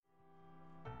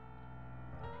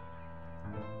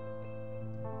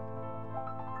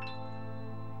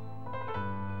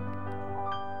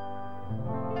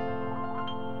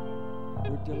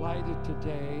delighted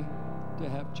today to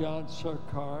have John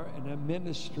Sarkar and a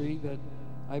ministry that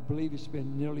I believe it's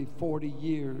been nearly 40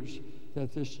 years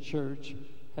that this church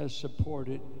has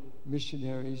supported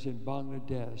missionaries in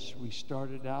Bangladesh. We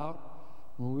started out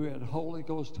when we were at Holy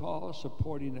Ghost Hall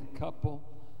supporting a couple,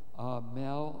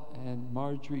 Mel and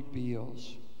Marjorie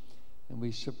Beals. And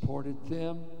we supported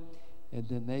them, and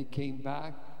then they came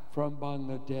back from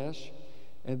Bangladesh.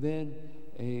 And then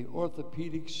a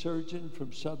orthopedic surgeon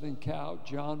from Southern Cal,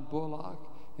 John Bullock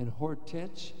and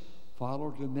Hortense,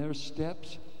 followed in their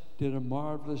steps, did a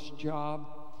marvelous job,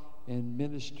 and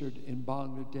ministered in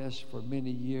Bangladesh for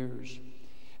many years.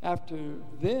 After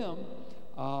them,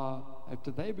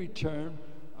 after they returned,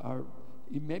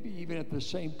 maybe even at the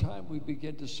same time, we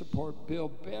began to support Bill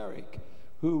Barrick,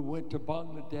 who went to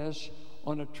Bangladesh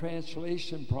on a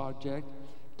translation project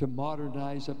to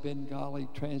modernize a Bengali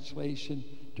translation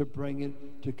to bring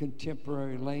it to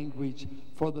contemporary language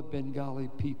for the Bengali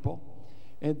people.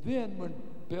 And then when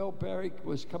Bill Barrick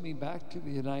was coming back to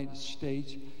the United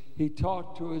States, he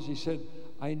talked to us. He said,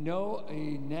 I know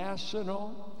a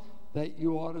national that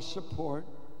you ought to support.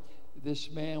 This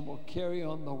man will carry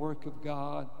on the work of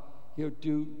God. He'll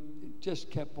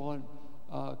just kept on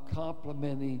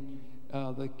complimenting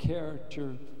the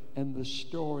character and the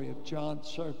story of John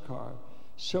Sarkar.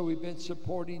 So we've been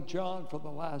supporting John for the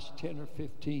last 10 or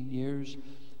 15 years.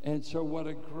 And so what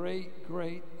a great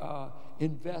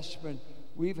investment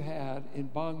we've had in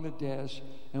Bangladesh,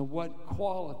 and what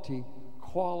quality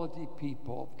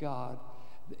people of God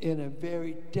in a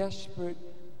very desperate,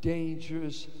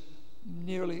 dangerous,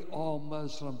 nearly all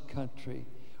Muslim country.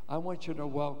 I want you to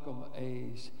welcome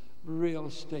a real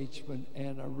statesman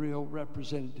and a real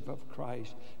representative of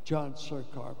Christ, John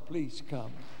Sarkar. Please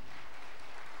come.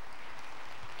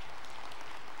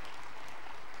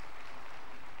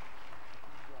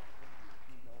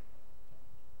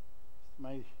 It's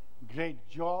my great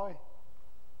joy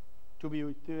to be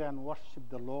with you and worship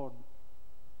the Lord.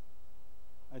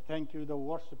 I thank you, the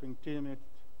worshiping team. It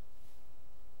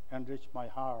enriched my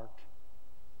heart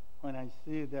when I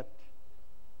see that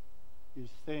you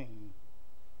sing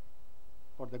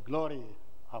for the glory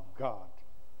of God.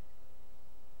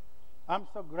 I'm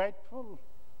so grateful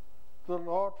to the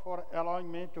Lord for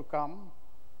allowing me to come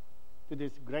to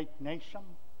this great nation,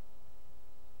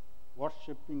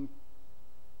 worshiping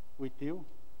with you.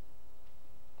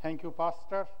 Thank you,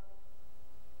 Pastor,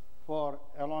 for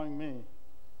allowing me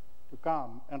to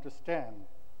come and to stand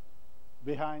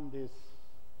behind this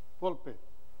pulpit.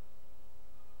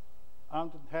 I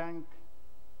want to thank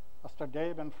Pastor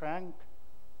Dave and Frank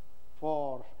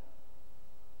for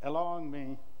allowing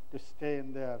me to stay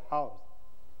in their house.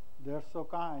 They're so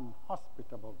kind,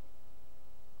 hospitable,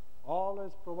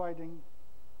 always providing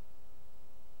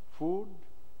food,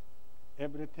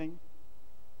 everything.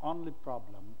 Only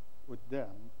problem with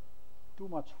them, too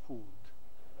much food.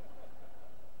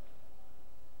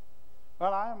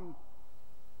 Well, I'm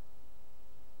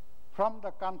from the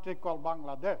country called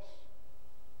Bangladesh.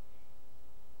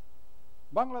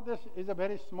 Bangladesh is a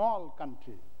very small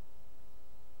country,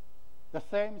 the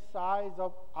same size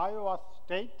of Iowa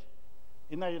State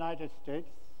in the United States.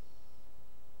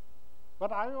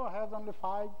 But Iowa has only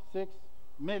 5-6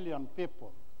 million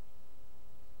people.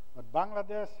 But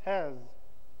Bangladesh has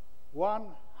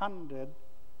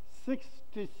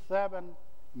 167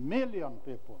 million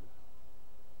people.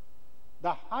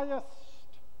 The highest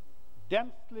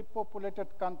densely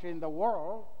populated country in the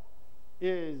world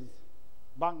is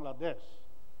Bangladesh.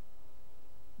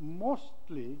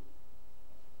 Mostly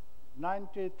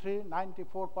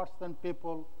 93-94%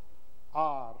 people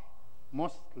are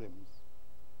Muslims.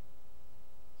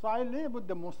 So I live with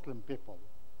the Muslim people.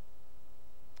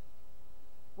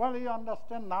 Well, you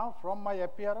understand now from my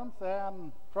appearance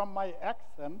and from my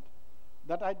accent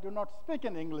that I do not speak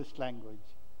in English language.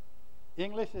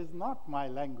 English is not my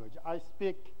language. I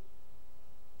speak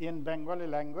in Bengali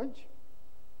language,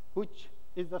 which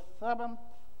is the 7th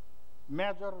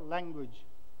major language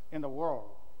in the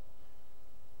world.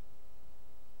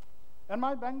 And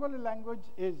my Bengali language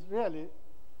is really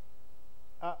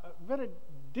very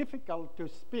difficult to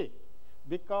speak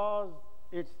because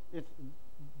its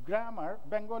grammar,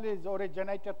 Bengali is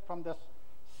originated from the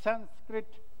Sanskrit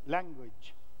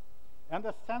language. And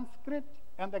the Sanskrit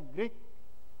and the Greek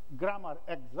grammar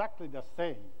exactly the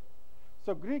same.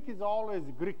 So Greek is always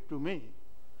Greek to me.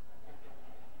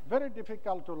 Very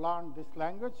difficult to learn this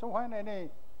language. So when any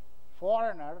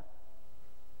foreigner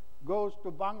goes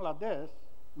to Bangladesh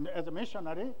as a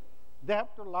missionary, they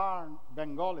have to learn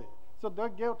Bengali. So they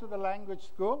go to the language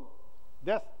school.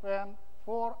 They spend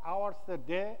 4 hours a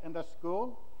day in the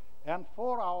school, and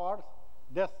 4 hours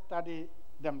they study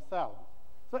themselves.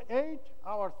 So 8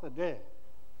 hours a day.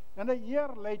 And a year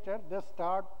later, they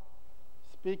start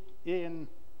speak in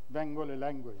Bengali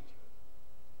language.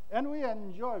 And we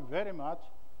enjoy very much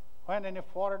when any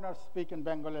foreigner speak in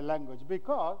Bengali language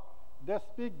because they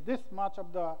speak this much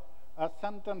of the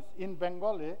sentence in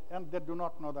Bengali and they do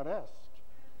not know the rest.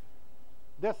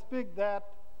 They speak that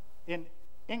in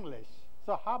English.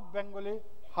 So half Bengali,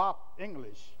 half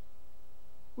English.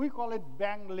 We call it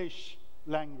Banglish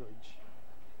language.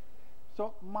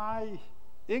 So my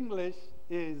English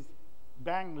is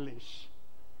Banglish.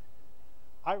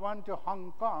 I went to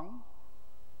Hong Kong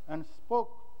and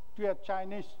spoke to a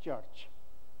Chinese church.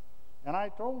 And I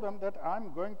told them that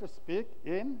I'm going to speak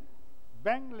in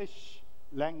Banglish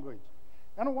language.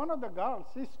 And one of the girls,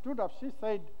 she stood up, she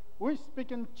said, we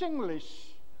speak in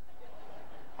Chinglish.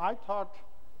 I thought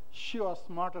she was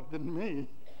smarter than me.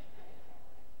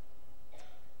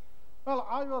 Well,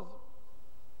 I was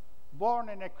born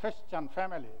in a Christian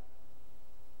family.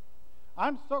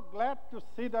 I'm so glad to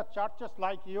see the churches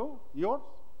like yours,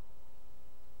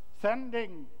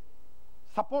 sending,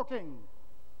 supporting,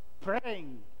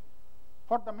 praying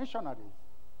for the missionaries.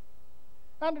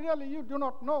 And really, you do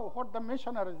not know what the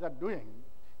missionaries are doing.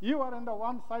 You are in the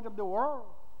one side of the world,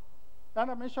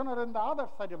 and a missionary in the other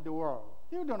side of the world.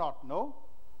 You do not know.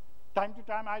 Time to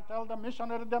time, I tell the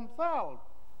missionaries themselves,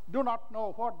 do not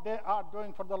know what they are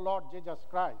doing for the Lord Jesus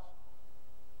Christ.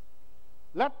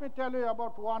 Let me tell you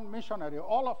about one missionary.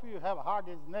 All of you have heard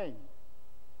his name.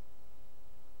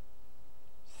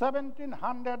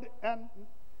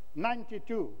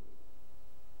 1792,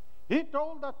 he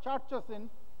told the churches in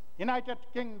United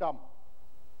Kingdom,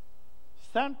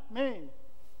 send me,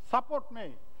 support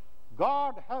me.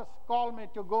 God has called me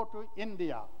to go to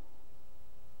India.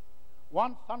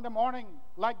 One Sunday morning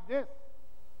like this,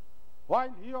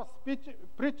 while he was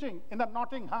preaching in the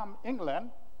Nottingham,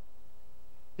 England,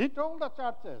 he told the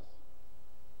churches,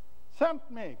 send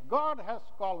me, God has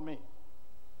called me.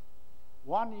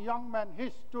 One young man,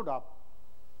 he stood up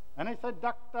and he said,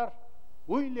 Dr.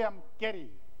 William Carey,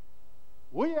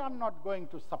 we are not going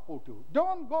to support you.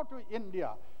 Don't go to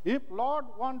India. If Lord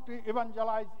wants to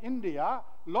evangelize India,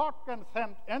 Lord can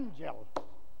send angel.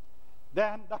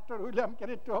 Then Dr. William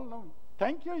Carey told him,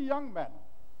 thank you, young man.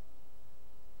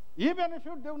 Even if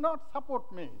you do not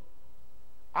support me,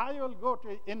 I will go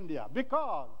to India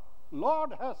because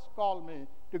Lord has called me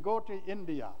to go to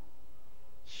India.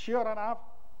 Sure enough,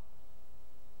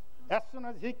 as soon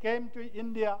as he came to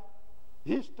India,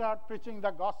 he started preaching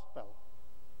the gospel.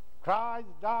 Christ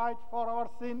died for our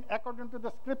sin according to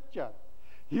the scripture.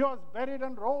 He was buried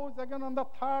and rose again on the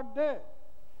third day.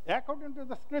 According to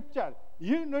the scripture,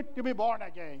 you need to be born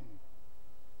again.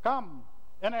 Come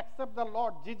and accept the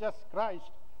Lord Jesus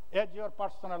Christ as your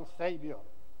personal Savior.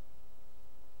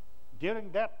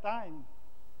 During that time,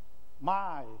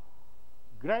 my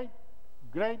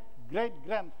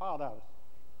great-great-great-grandfather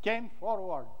came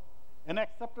forward and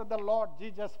accepted the Lord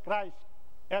Jesus Christ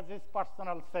as his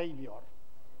personal Savior.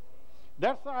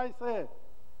 That's why I say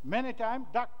many times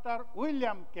Dr.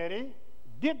 William Carey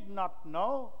did not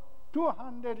know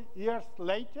 200 years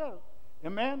later a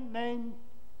man named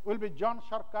will be John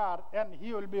Sarkar and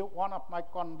he will be one of my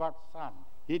convert sons.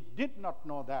 He did not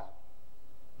know that.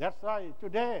 That's why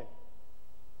today,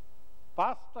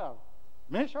 pastor,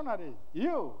 missionaries,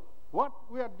 you, what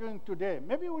we are doing today,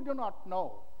 maybe we do not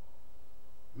know.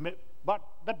 But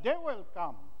the day will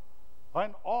come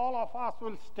when all of us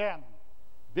will stand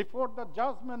before the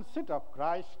judgment seat of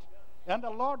Christ, and the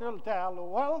Lord will tell,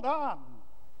 well done,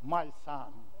 my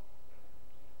son.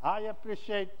 I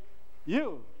appreciate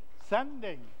you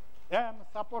sending and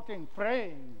supporting,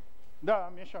 praying the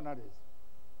missionaries.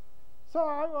 So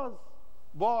I was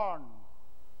born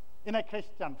in a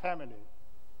Christian family.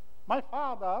 My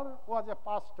father was a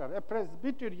pastor, a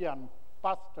Presbyterian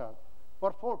pastor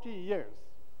for 40 years.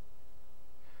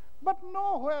 But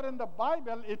nowhere in the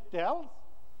Bible it tells,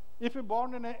 if you're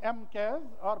born in a MKS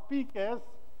or PKS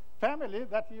family,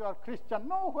 that you are Christian.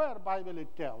 Nowhere Bible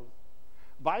it tells.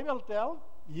 Bible tells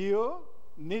you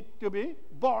need to be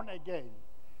born again.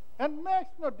 And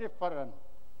makes no difference.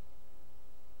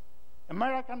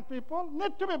 American people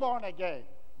need to be born again.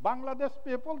 Bangladesh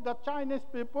people, the Chinese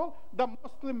people, the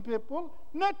Muslim people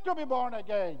need to be born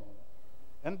again.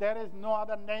 And there is no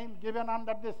other name given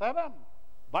under this heaven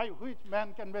by which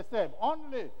man can be saved.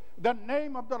 Only the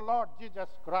name of the Lord Jesus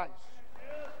Christ.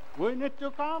 We need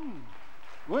to come.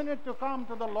 We need to come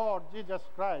to the Lord Jesus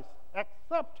Christ.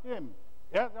 Accept him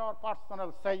as our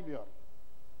personal Savior.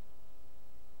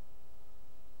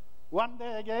 One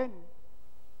day again,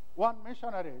 one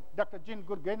missionary, Dr. Jean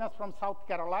Gurgenas from South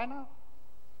Carolina,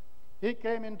 he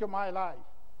came into my life.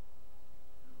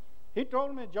 He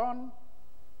told me, John,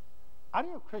 are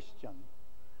you a Christian?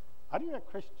 Are you a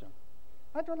Christian?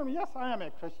 I told him, yes, I am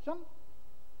a Christian.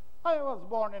 I was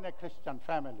born in a Christian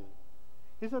family.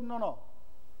 He said, no,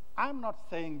 I'm not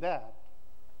saying that.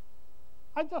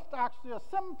 I just asked you a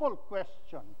simple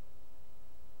question.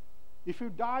 If you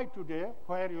die today,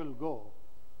 where you will go?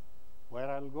 Where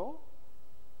I'll go?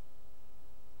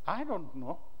 I don't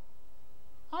know.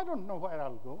 I don't know where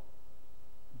I'll go.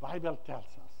 Bible tells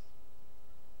us.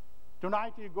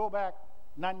 Tonight you go back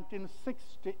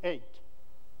 1968,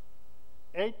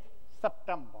 8th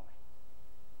September.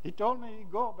 He told me,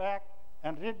 go back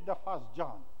and read the 1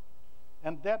 John.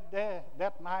 And that day,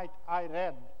 that night, I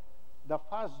read the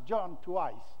 1 John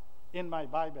twice in my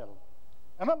Bible.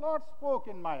 And the Lord spoke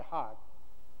in my heart.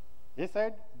 He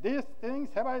said, these things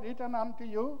have I written unto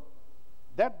you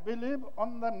that believe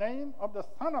on the name of the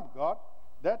Son of God,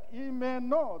 that ye may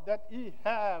know that ye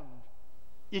have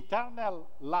eternal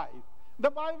life. The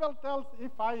Bible tells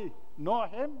if I know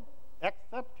him,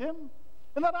 accept him,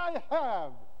 and that I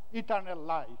have eternal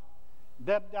life,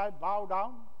 that I bow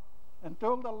down and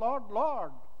told the Lord,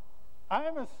 Lord, I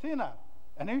am a sinner,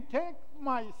 and you take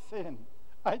my sin.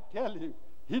 I tell you,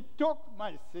 he took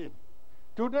my sin.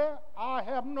 Today, I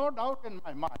have no doubt in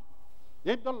my mind.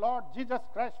 If the Lord Jesus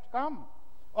Christ come,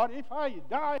 or if I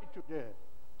die today,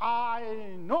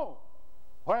 I know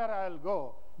where I'll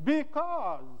go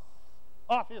because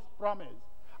of his promise.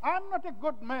 I'm not a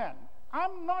good man.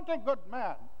 I'm not a good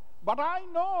man. But I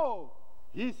know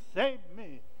he saved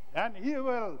me, and he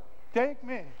will take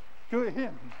me to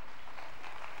him.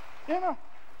 You know,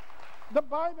 the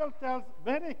Bible tells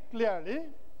very clearly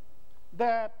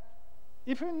that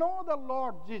if you know the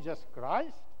Lord Jesus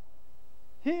Christ,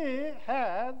 he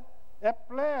has a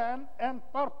plan and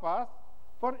purpose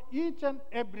for each and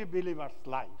every believer's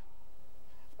life.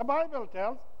 The Bible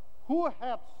tells, who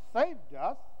hath saved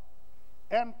us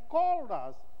and called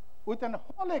us with an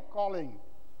holy calling,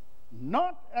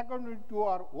 not according to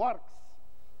our works,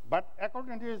 but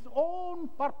according to his own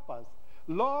purpose.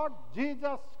 Lord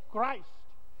Jesus Christ,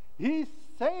 he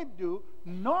saved you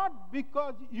not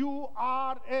because you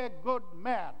are a good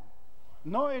man.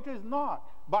 No, it is not.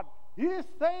 But he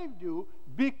saved you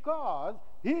because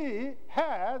he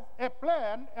has a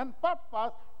plan and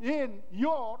purpose in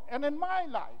your and in my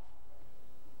life.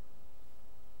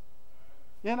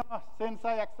 You know, since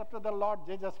I accepted the Lord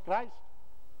Jesus Christ,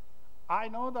 I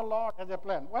know the Lord has a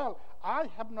plan. Well, I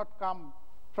have not come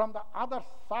from the other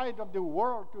side of the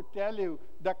world to tell you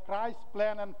the Christ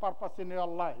plan and purpose in your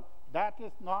life. That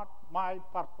is not my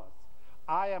purpose.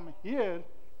 I am here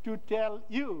to tell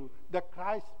you the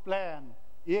Christ plan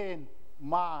in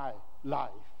my life.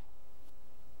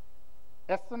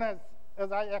 As soon as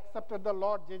I accepted the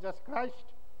Lord Jesus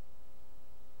Christ,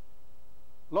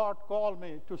 Lord called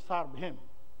me to serve him.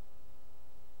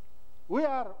 We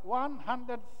are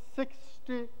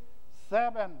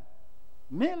 167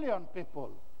 million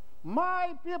people.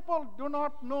 My people do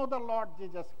not know the Lord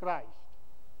Jesus Christ.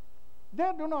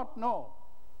 They do not know.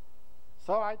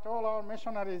 So I told our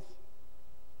missionaries,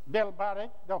 Bill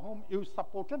Barrick, the whom you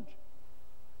supported,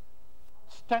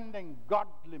 standing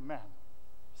godly man,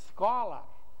 scholar,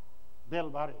 Bill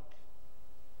Barrick.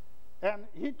 And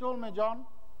he told me, John,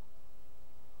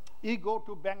 you go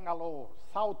to Bangalore,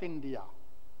 South India.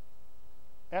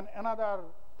 And another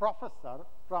professor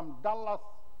from Dallas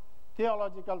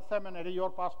Theological Seminary, your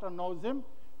pastor knows him,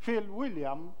 Phil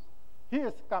Williams, he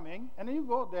is coming, and you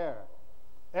go there.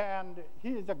 And he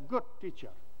is a good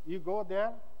teacher. You go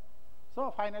there.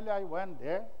 So finally I went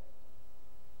there.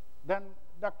 Then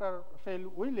Dr. Phil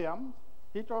Williams,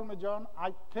 he told me, John,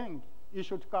 I think you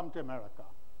should come to America.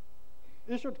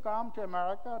 You should come to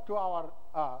America, to our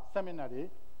seminary,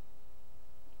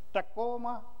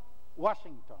 Tacoma,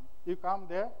 Washington. You come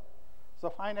there. So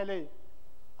finally,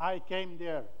 I came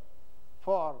there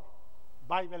for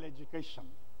Bible education.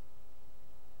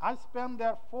 I spent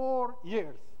there 4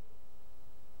 years.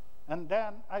 And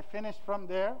then I finished from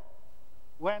there,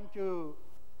 went to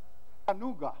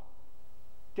Chattanooga,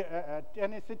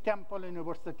 Tennessee Temple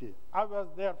University. I was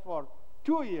there for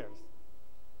 2 years,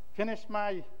 finished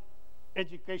my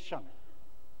education.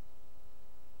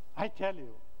 I tell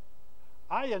you,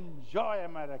 I enjoy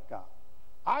America.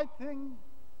 I think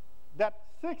that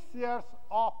 6 years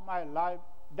of my life,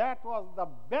 that was the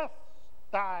best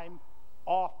time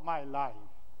of my life.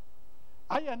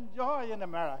 I enjoy in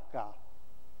America.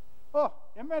 Oh,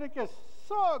 America is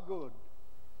so good.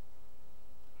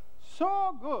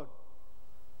 So good.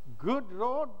 Good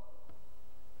road,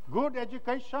 good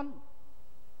education,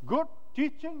 good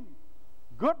teaching,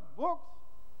 good books,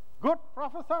 good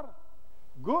professor,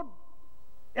 good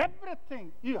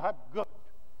everything you have good.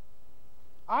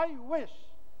 I wish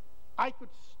I could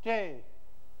stay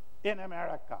in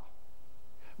America.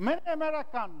 Many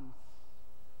Americans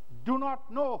do not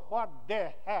know what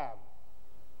they have.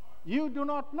 You do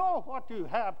not know what you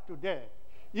have today.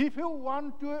 If you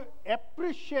want to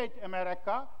appreciate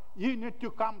America, you need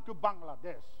to come to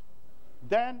Bangladesh.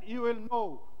 Then you will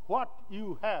know what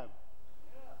you have.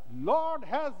 Lord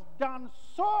has done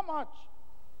so much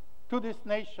to this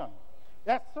nation.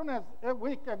 As soon as a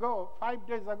week ago, 5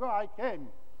 days ago, I came.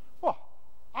 Oh,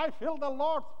 I feel the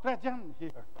Lord's presence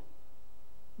here.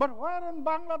 But where in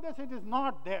Bangladesh it is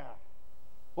not there?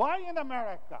 Why in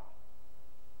America?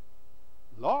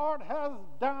 Lord has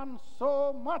done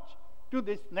so much to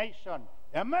this nation.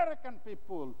 American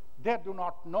people, they do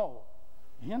not know.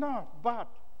 But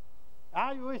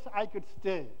I wish I could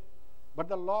stay. But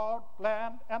the Lord's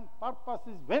plan and purpose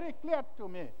is very clear to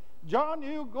me. John,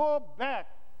 you go back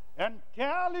and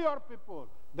tell your people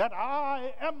that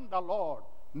I am the Lord.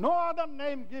 No other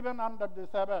name given under the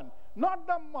heaven. Not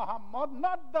the Muhammad,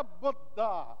 not the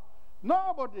Buddha.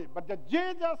 Nobody, but the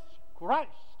Jesus Christ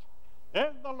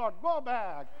is the Lord. Go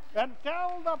back and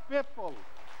tell the people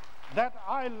that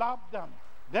I love them.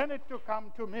 They need to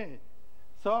come to me.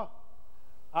 So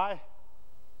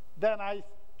then I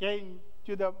came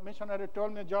to the missionary,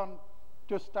 told me, John,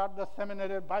 to start the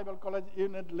seminary, Bible college, you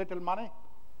need little money.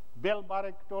 Bill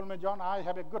Barrick told me, John, I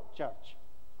have a good church.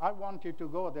 I want you to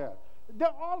go there.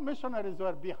 All missionaries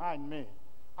were behind me.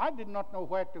 I did not know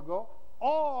where to go.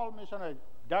 All missionaries,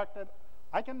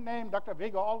 I can name Dr.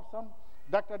 Vig Olson,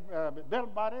 Dr. Bill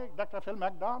Barrick, Dr. Phil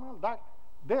McDonald.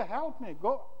 They helped me.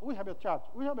 Go. We have a church.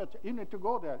 You need to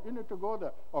go there. You need to go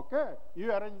there. Okay,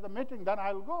 you arrange the meeting, then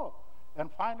I'll go. And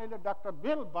finally, Dr.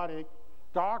 Bill Barrick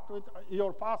talked with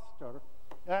your pastor,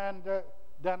 and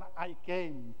then I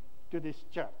came to this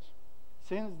church.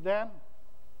 Since then,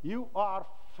 you are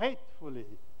faithfully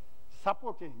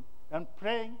supporting and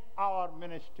praying our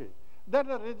ministry. That's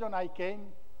the reason I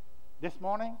came this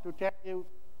morning to tell you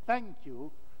thank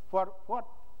you for what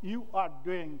you are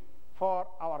doing for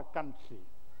our country.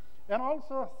 And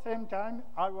also, same time,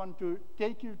 I want to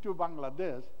take you to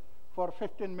Bangladesh for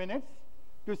 15 minutes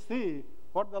to see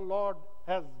what the Lord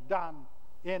has done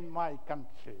in my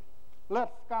country.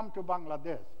 Let's come to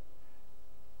Bangladesh.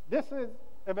 This is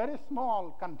a very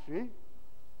small country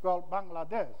called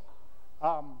Bangladesh.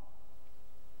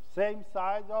 Same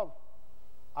size of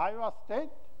Iowa State,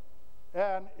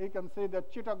 and you can see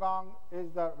that Chittagong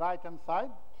is the right-hand side.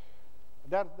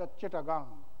 That's the Chittagong.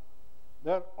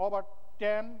 There are over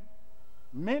 10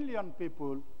 million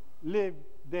people live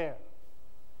there.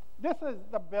 This is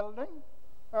the building.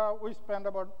 We spent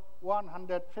about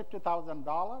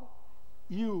 $150,000.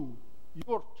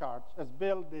 Your church has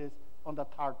built this on the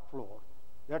 3rd floor.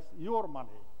 That's your money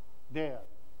there.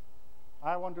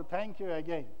 I want to thank you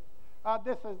again.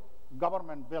 This is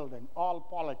government building, all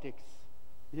politics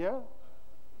here.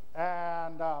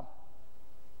 And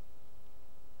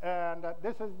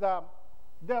this is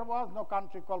there was no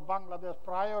country called Bangladesh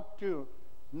prior to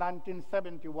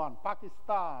 1971.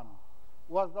 Pakistan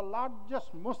was the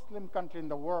largest Muslim country in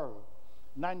the world.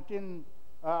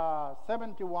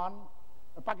 1971,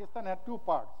 Pakistan had two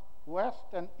parts,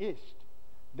 west and east.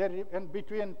 And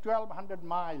between 1,200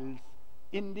 miles,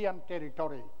 Indian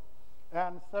territory.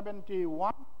 And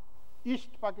 71, East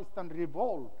Pakistan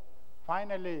revolt.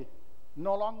 Finally,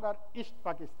 no longer East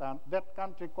Pakistan, that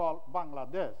country called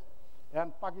Bangladesh.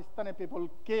 And Pakistani people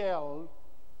killed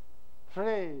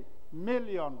 3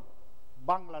 million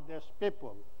Bangladesh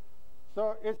people.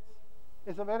 So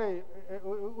it's a very,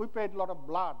 we paid a lot of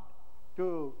blood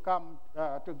to come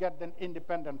to get them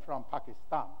independent from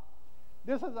Pakistan.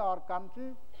 This is our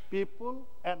country, people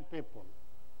and people.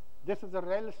 This is a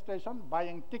rail station,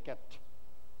 buying ticket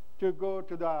to go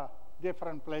to the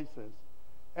different places.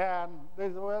 And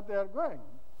this is where they are going.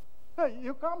 Hey,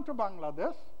 you come to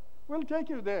Bangladesh, we'll take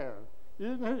you there.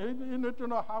 You need to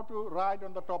know how to ride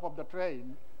on the top of the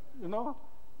train. You know,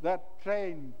 that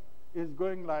train is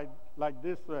going like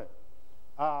this way.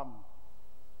 Our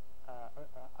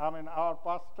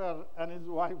pastor and his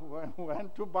wife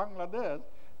went to Bangladesh,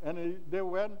 and they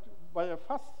went by a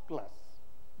first class.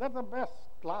 That's the best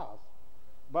class.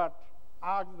 But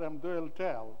ask them, they will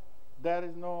tell, there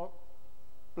is no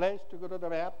place to go to the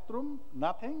bathroom,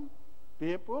 nothing,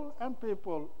 people and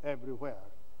people everywhere.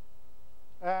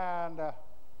 And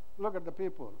look at the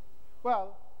people.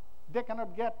 Well, they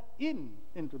cannot get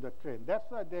into the train. That's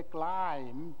why they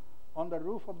climb on the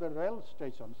roof of the rail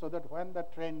station, so that when the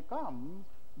train comes,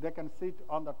 they can sit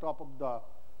on the top of the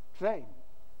train.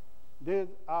 These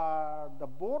are the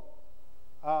boat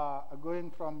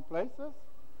going from places,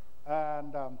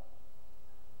 and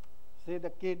see the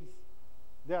kids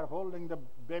They are holding the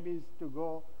babies to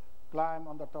go climb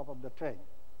on the top of the train.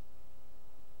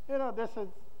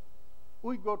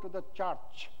 We go to the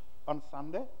church on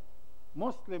Sunday,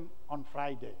 Muslim on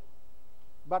Friday.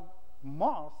 But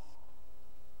mosques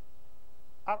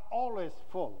are always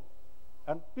full,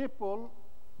 and people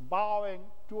bowing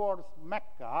towards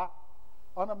Mecca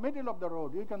on the middle of the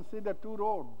road. You can see the two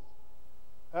roads.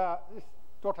 It's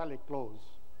totally closed.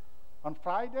 On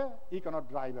Friday, you cannot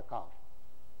drive a car.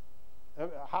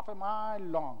 Half a mile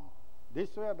long,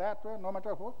 this way, that way, no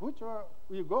matter which way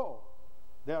you go,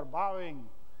 they are bowing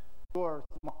towards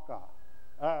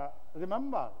Mecca.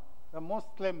 Remember, the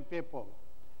Muslim people.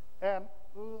 And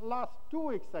last 2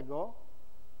 weeks ago,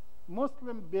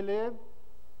 Muslims believe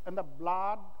in the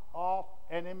blood of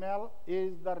animal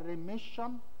is the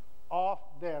remission of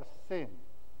their sin.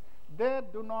 They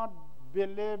do not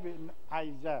believe in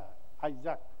Isaac,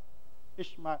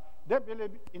 Ishmael. They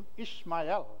believe in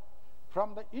Ishmael.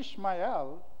 From the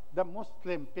Ishmael, the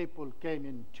Muslim people came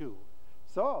in too.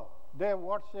 So they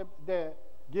worship, they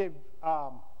give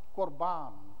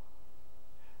Qurban.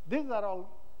 These are all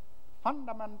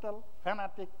fundamental,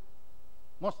 fanatic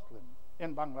Muslims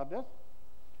in Bangladesh,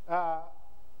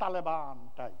 Taliban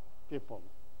type people.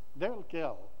 They will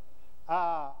kill.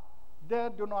 They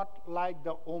do not like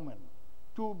the women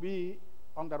to be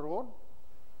on the road.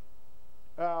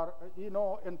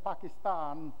 In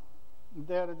Pakistan,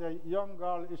 there is a young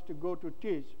girl is to go to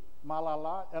teach,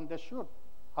 Malala, and they shoot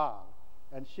her.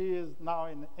 And she is now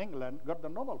in England, got the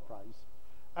Nobel Prize.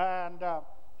 And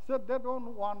so they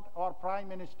don't want our prime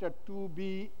minister to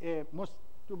be a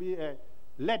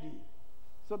lady.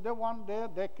 So one day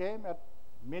they came at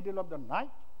middle of the night.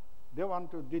 They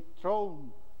want to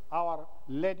dethrone our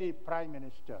lady prime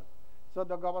minister. So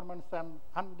the government sent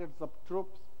hundreds of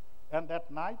troops, and that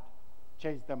night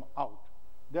chased them out.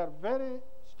 They are very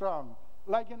strong.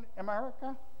 Like in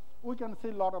America, we can see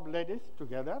a lot of ladies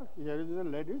together. Here is the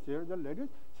ladies, here is the ladies,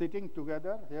 sitting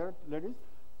together, here ladies.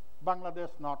 Bangladesh,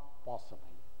 not possible.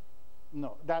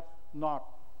 No, that's not.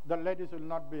 The ladies will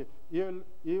not be. You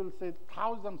will see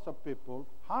thousands of people.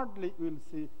 Hardly you will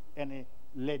see any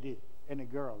lady, any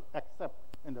girl, except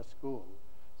in the school.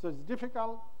 So it's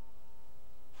difficult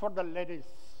for the ladies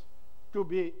to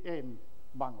be in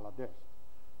Bangladesh.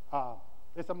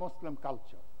 It's a Muslim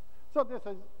culture. So this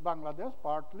is Bangladesh,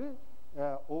 partly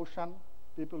ocean.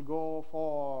 People go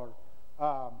for,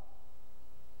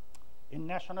 in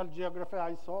National Geography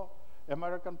I saw,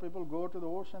 American people go to the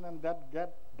ocean and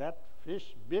get that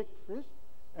fish, big fish,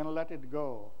 and let it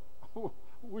go.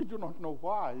 We do not know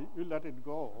why we let it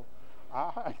go.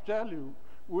 I tell you,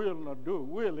 we'll not do,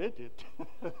 we'll eat it.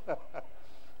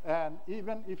 And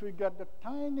even if we get the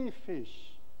tiny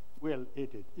fish, we'll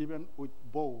eat it, even with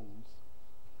bones.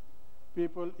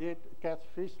 People catch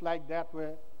fish like that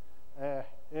way.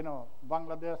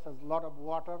 Bangladesh has a lot of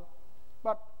water,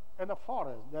 but in the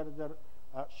forest, there is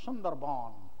a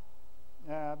Sundarban.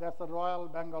 There's a Royal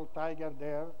Bengal tiger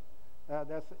there.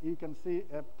 You can see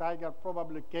a tiger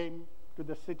probably came to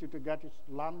the city to get its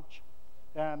lunch,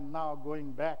 and now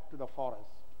going back to the forest,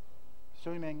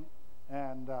 swimming.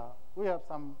 And we have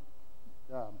some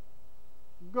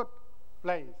good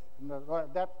place.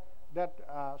 That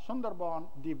Sundarban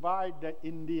divide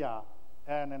India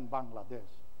and in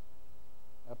Bangladesh.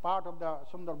 A part of the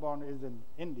Sundarban is in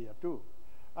India too.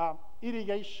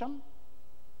 Irrigation.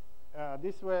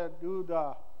 This way do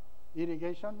the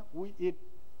irrigation. We eat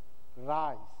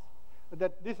rice.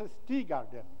 This is tea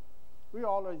garden. We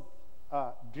always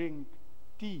drink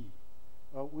tea.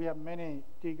 We have many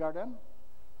tea garden.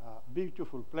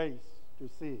 Beautiful place to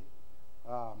see.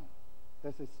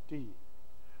 This is tea.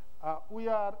 We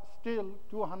are still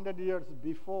 200 years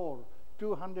before,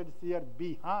 200 years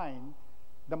behind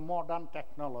the modern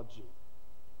technology.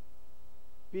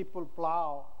 People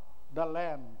plow the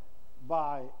land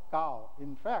by cow.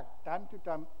 In fact, time to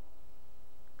time,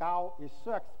 cow is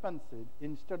so expensive.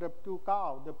 Instead of 2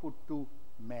 cows, they put 2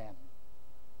 men.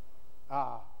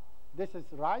 This is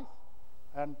rice,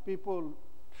 and people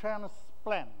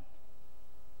transplant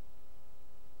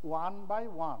one by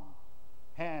one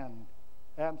hand.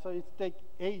 And so it takes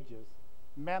ages.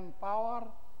 Manpower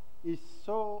is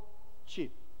so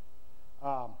cheap.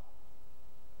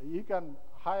 You can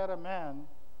hire a man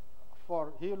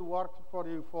he'll work for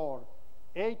you for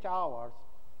 8 hours.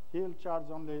 He'll charge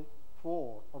only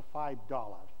 $4 or $5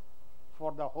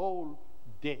 for the whole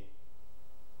day.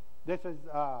 This is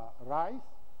rice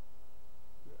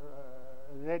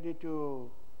ready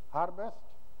to harvest.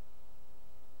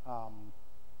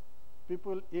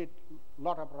 People eat a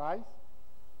lot of rice.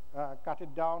 Cut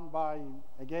it down by,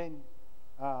 again,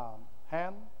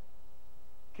 hand,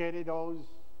 carry those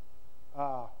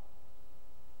uh,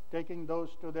 taking those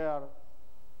to their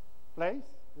place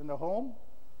in the home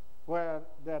where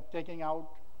they're taking out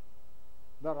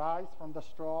the rice from the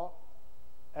straw,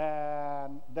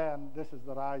 and then this is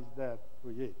the rice that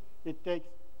we eat. It takes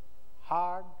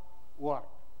hard work.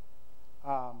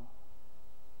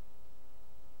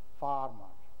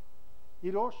 Farmer.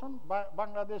 Erosion,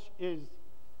 Bangladesh is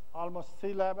almost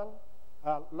sea level,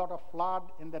 a lot of flood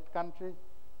in that country.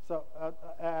 So,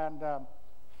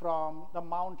 from the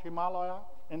Mount Himalaya,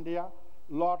 India,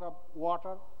 lot of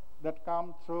water that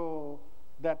come through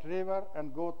that river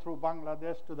and go through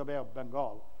Bangladesh to the Bay of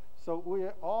Bengal. So we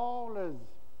are always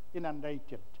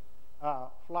inundated.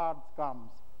 Floods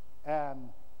comes, and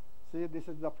see, this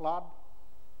is the flood,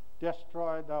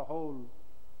 destroy the whole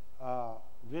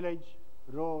village,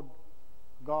 road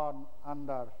gone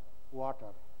under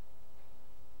water.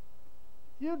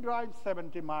 You drive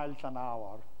 70 miles an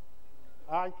hour.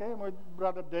 I came with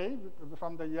Brother Dave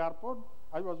from the airport.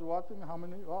 I was watching how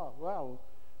many,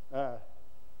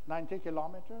 90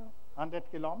 kilometers, 100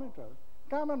 kilometers.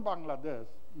 Come in Bangladesh,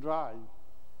 drive.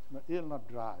 No, you'll not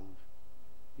drive.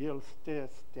 You'll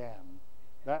stand.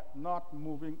 Not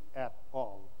moving at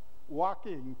all.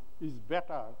 Walking is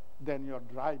better than your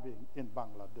driving in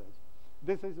Bangladesh.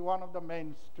 This is one of the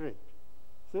main streets.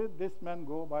 See, this man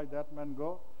go, by that man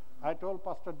go. I told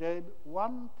Pastor Dave,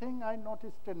 one thing I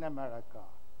noticed in America,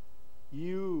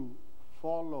 you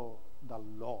follow the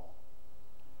law.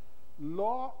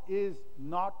 Law is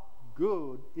not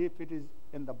good if it is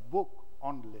in the book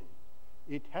only.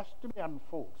 It has to be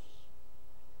enforced.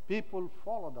 People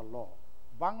follow the law.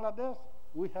 Bangladesh,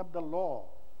 we have the law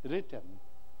written.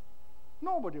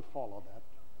 Nobody follow that.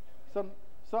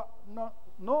 So no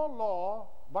law,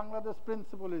 Bangladesh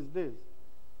principle is this.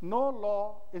 No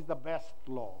law is the best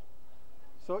law.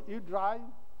 So you drive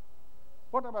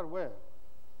whatever way.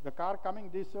 The car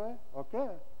coming this way, okay,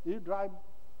 you drive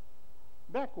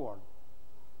backward.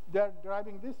 They're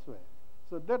driving this way.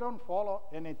 So they don't follow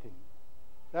anything.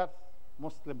 That's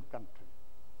Muslim country.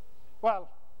 Well,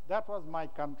 that was my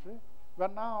country.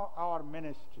 But now our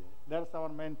ministry, that's our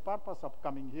main purpose of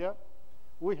coming here.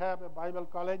 We have a Bible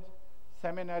college,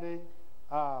 seminary,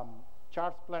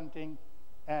 church planting,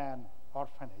 and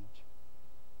orphanage.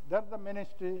 That's the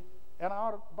ministry and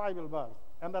our Bible verse.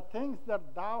 And the things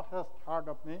that thou hast heard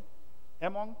of me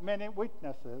among many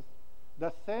witnesses,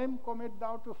 the same commit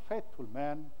thou to faithful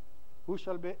men who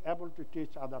shall be able to teach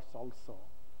others also.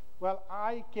 Well,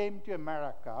 I came to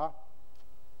America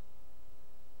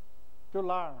to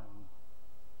learn.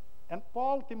 And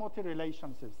Paul-Timothy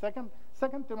relationship.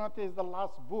 Second Timothy is the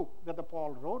last book that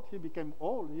Paul wrote. He became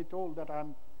old. He told that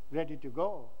I'm ready to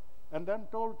go. And then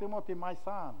told Timothy, my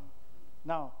son,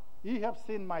 now, ye have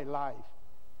seen my life,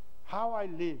 how I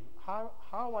live,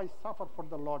 how I suffer for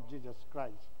the Lord Jesus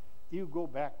Christ. You go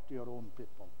back to your own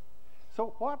people.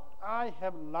 So what I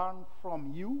have learned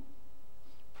from you,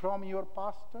 from your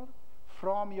pastor,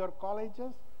 from your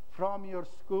colleges, from your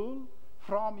school,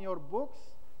 from your books,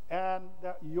 and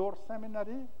your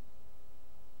seminary,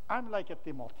 I'm like a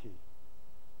Timothy,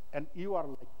 and you are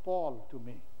like Paul to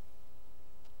me.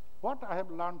 What I have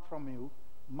learned from you,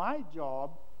 my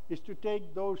job is to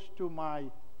take those to my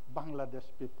Bangladesh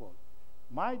people.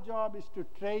 My job is to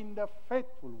train the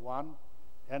faithful one,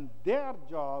 and their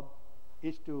job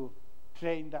is to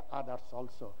train the others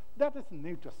also. That is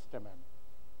New Testament.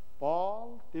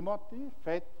 Paul, Timothy,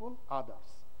 faithful, others.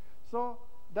 So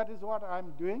that is what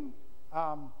I'm doing.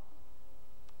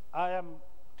 I am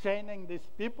training these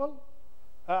people.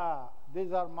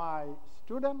 These are my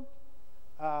students.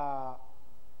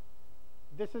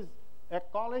 This is a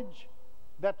college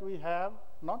that we have.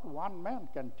 Not one man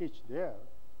can teach there.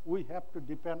 We have to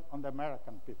depend on the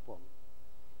American people.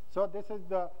 So this is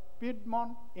the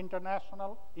Piedmont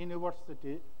International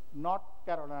University, North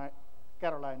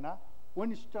Carolina,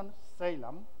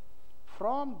 Winston-Salem.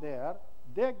 From there,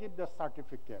 they give the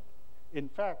certificate. In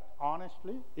fact,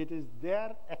 honestly, it is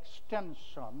their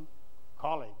extension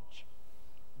college.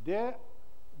 They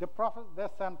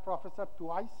send professor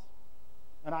twice,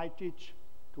 and I teach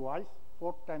twice,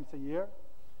 4 times a year.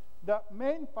 The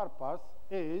main purpose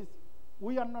is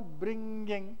we are not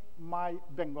bringing my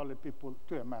Bengali people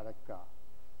to America.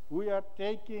 We are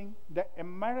taking the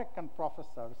American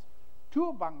professors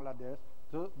to Bangladesh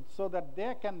so that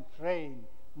they can train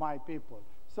my people.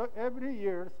 So every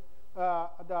year,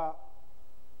 the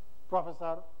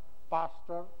professor,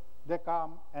 pastor, they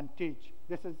come and teach.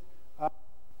 This is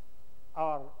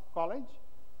our college.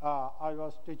 I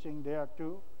was teaching there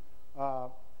too.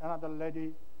 Another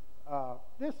lady,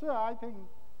 this I think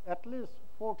at least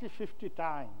 40, 50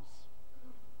 times.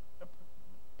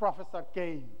 Professor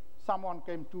came, someone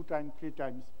came 2 times, 3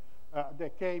 times. They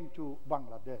came to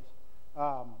Bangladesh.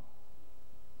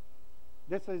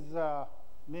 This is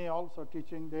me also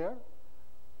teaching there,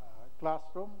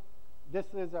 classroom.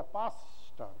 This is a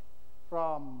pastor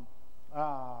from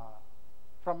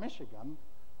Michigan.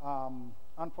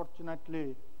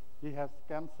 Unfortunately, he has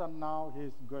cancer now.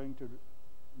 He's going to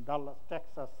Dallas,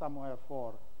 Texas, somewhere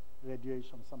for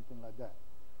radiation, something like that.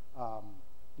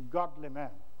 Godly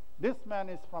man. This man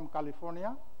is from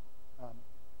California,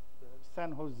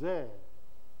 San Jose.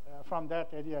 From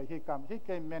that area, he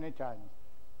came many times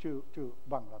to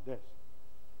Bangladesh.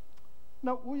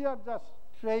 Now, we are just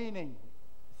training.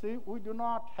 See, we do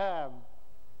not have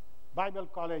Bible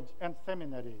college and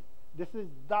seminary. This is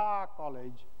the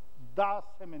college, the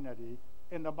seminary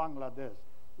in the Bangladesh.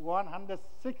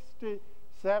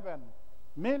 167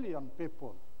 million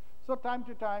people. So time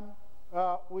to time,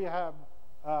 we have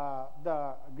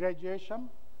the graduation.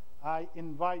 I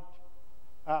invite,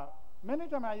 many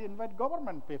times I invite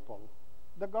government people.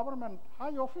 The government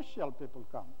high official people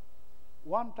come.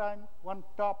 One time, one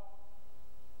top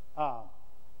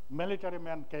military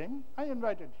man came. I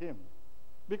invited him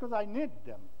because I need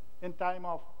them. In time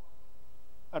of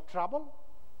trouble,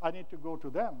 I need to go to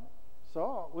them.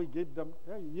 So we give them,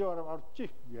 hey, you are our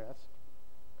chief guest.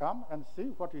 Come and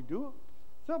see what we do.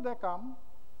 So they come,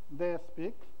 they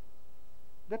speak.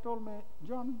 They told me,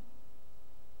 John,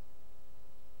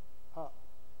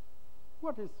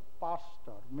 what is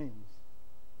pastor means?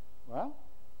 Well,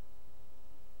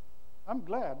 I'm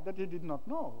glad that he did not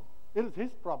know. It is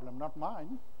his problem, not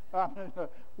mine.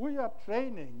 We are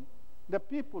training the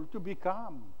people to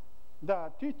become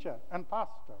the teacher and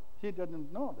pastor. He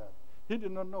didn't know that. He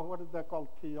did not know what is that called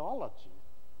theology.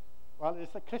 Well,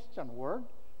 it's a Christian word,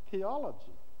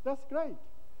 theology. That's great.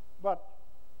 But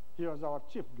here's our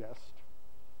chief guest.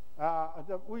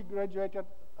 We graduated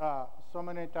so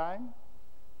many times,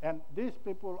 and these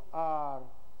people are,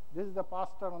 this is the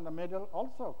pastor in the middle,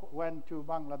 also went to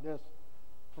Bangladesh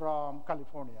from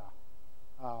California.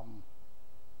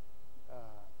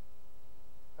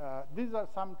 These are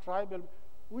some tribal.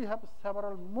 We have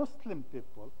several Muslim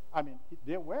people. I mean,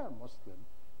 they were Muslim,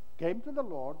 came to the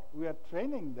Lord. We are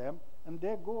training them, and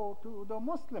they go to the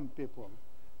Muslim people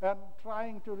and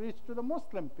trying to reach to the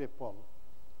Muslim people.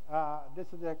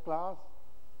 This is a class,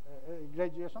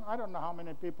 graduation. I don't know how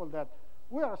many people that,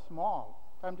 we are small.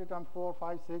 Time to time, 4,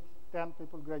 5, 6, 10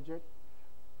 people graduate.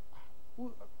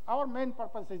 Our main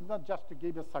purpose is not just to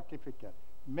give a certificate.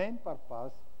 Main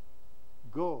purpose,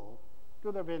 go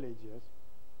to the villages,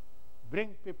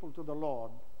 bring people to the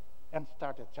Lord, and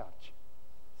start a church.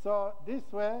 So this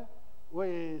way,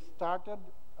 we started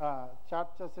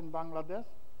churches in Bangladesh.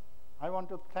 I want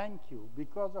to thank you.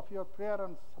 Because of your prayer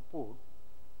and support,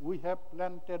 we have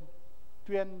planted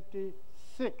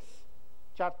 26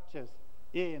 churches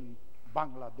in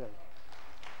Bangladesh.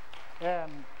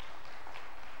 And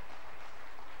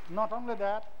not only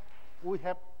that, we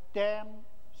have 10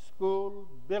 school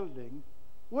buildings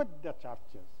with the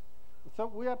churches. So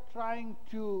we are trying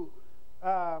to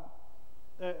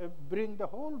bring the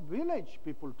whole village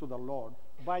people to the Lord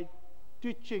by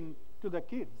teaching to the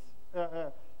kids.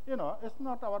 You know, it's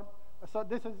not our, so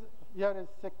this is, here is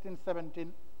 16,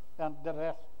 17, and the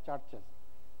rest churches.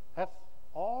 That's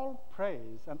all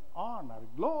praise and honor,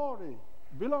 glory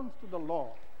belongs to the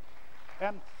Lord.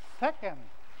 And second,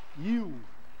 you,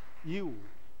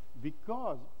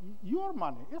 because your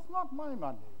money, it's not my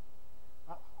money.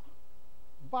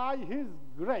 By His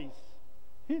grace,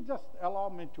 He just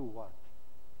allowed me to work.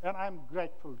 And I'm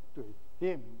grateful to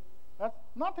Him. That's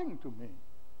nothing to me.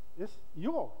 It's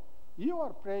yours. You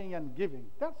are praying and giving.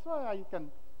 That's why I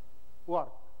can work.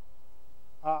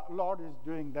 Lord is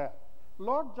doing that.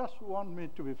 Lord just wants me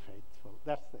to be faithful.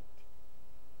 That's it.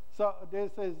 So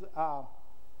this is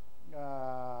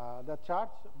the church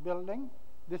building.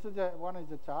 This is one is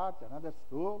a church, another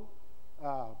school.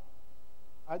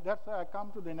 That's why I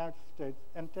come to the United States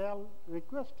and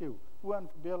request you, we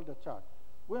want to build a church.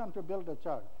 We want to build a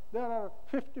church. There are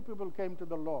 50 people came to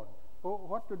the Lord. Oh,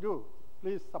 what to do?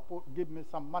 Please support, give me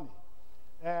some money.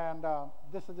 And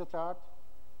this is a church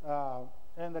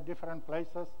in the different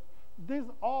places. This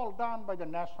all done by the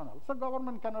national. So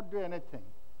government cannot do anything.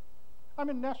 I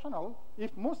mean, national,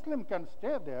 if Muslim can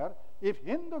stay there, if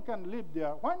Hindu can live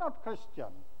there, why not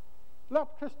Christian?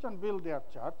 Let Christian build their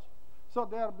church. So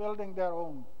they are building their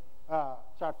own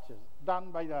churches,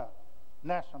 done by the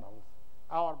nationals,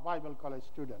 our Bible college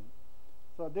students.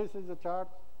 So this is a church.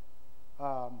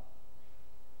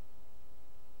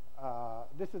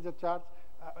 This is a church.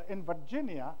 In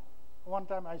Virginia, one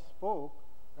time I spoke,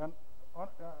 and a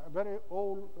very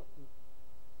old,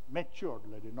 matured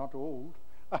lady, not old,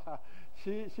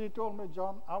 She told me,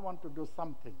 John, I want to do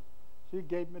something. She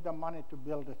gave me the money to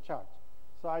build a church.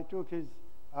 So I took his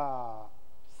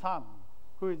son,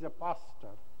 who is a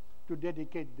pastor, to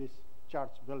dedicate this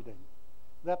church building.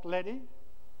 That lady,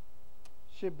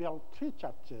 she built 3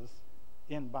 churches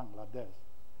in Bangladesh.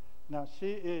 Now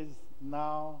she is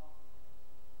now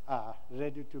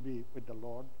ready to be with the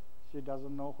Lord. She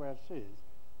doesn't know where she is.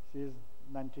 She is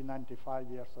 95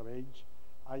 years of age.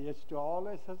 I used to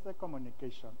always have the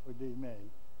communication with the email,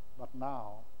 but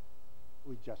now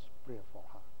we just pray for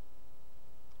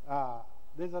her.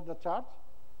 These are the church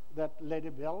that lady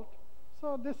built.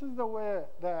 So this is the way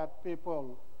that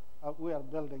people, we are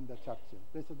building the churches.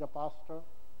 This is the pastor.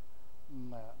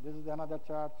 This is another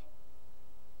church.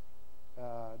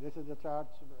 This is the church.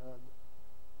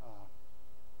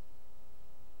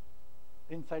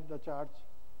 Inside the church,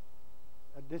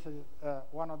 this is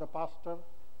one of the pastors.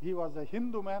 He was a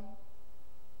Hindu man,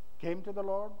 came to the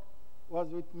Lord, was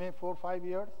with me 4 or 5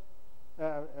 years,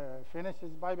 finished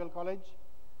his Bible college.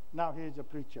 Now he is a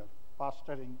preacher,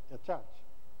 pastoring a church.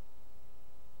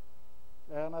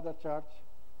 Another church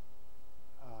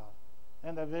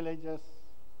in the villages,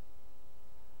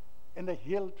 in the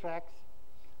hill tracks.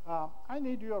 I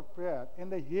need your prayer. In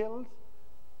the hills,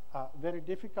 very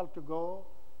difficult to go,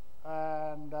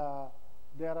 and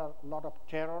there are a lot of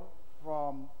terror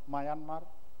from Myanmar,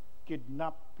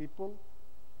 kidnapped people.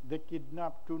 They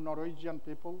kidnapped 2 Norwegian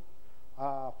people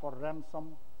for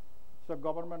ransom. So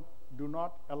government do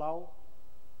not allow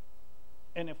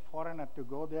any foreigner to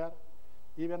go there.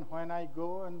 Even when I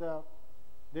go in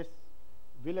these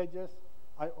villages,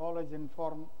 I always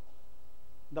inform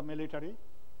the military.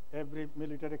 Every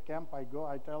military camp I go,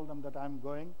 I tell them that I'm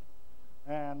going.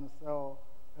 And so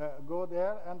go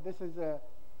there, and this is a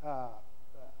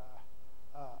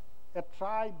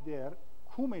tribe there,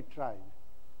 Kumi tribe.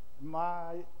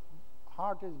 My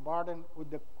heart is burdened with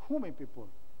the Kumi people.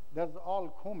 There's all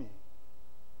Kumi.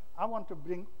 I want to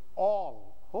bring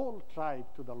whole tribe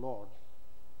to the Lord.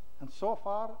 And so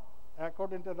far,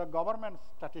 according to the government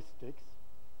statistics,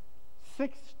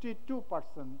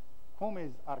 62%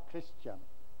 Kumis are Christian.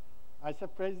 I say,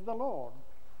 praise the Lord.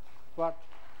 But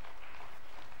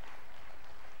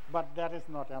that is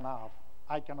not enough.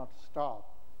 I cannot stop.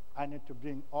 I need to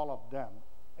bring all of them.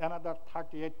 Another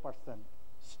 38%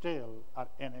 still are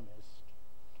enemies.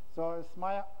 So it's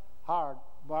my heart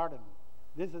burden.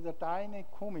 This is a tiny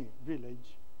Kumi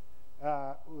village.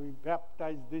 We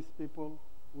baptized these people.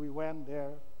 We went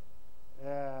there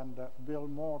and built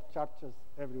more churches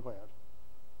everywhere.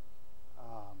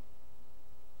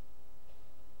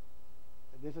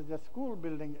 This is a school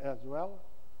building as well.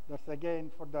 That's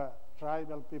again for the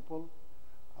tribal people,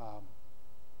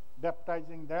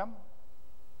 baptizing them.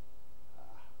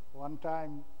 One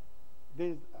time,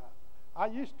 I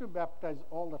used to baptize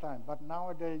all the time, but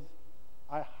nowadays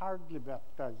I hardly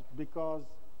baptize because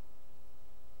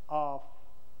of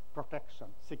protection,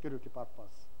 security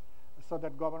purpose, so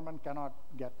that government cannot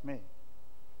get me.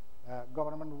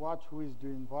 Government watch who is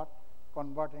doing what,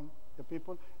 converting the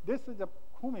people. This is a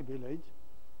Kumi village,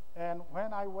 and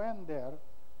when I went there,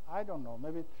 I don't know,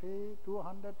 maybe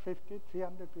 250,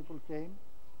 300 people came.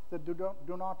 They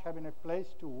do not have any place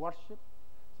to worship,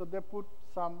 so they put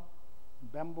some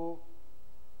bamboo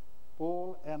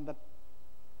pole and the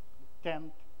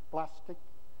tent, plastic,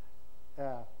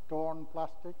 torn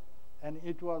plastic, and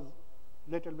it was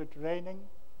little bit raining,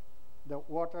 the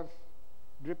water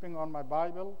dripping on my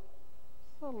Bible.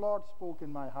 So Lord spoke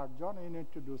in my heart, John, you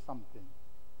need to do something.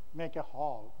 Make a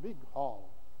hall, big hall.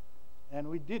 And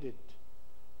we did it.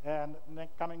 And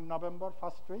coming November,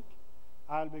 first week,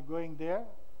 I'll be going there.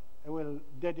 I will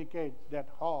dedicate that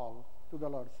hall to the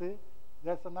Lord. See,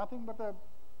 there's nothing but a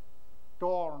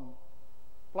torn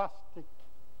plastic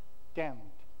tent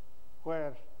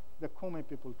where the Kumi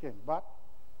people came.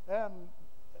 And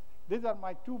these are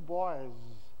my 2 boys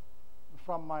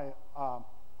from my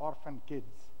orphan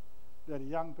kids. They're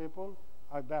young people.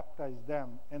 I baptized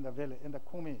them in the village, in the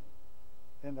Kumi,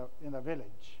 in the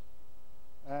village.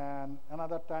 And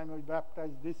another time we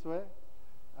baptized this way.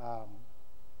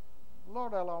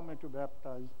 Lord allow me to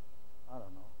baptize, I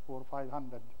don't know, 400 or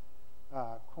 500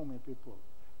 Kumi people.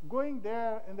 Going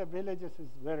there in the villages is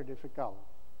very difficult.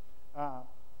 4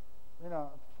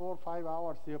 or 5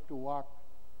 hours you have to walk,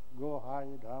 go high,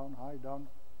 down.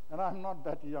 And I'm not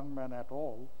that young man at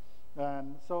all.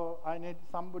 And so I need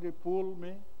somebody pull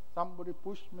me, somebody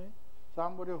push me,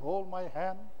 somebody hold my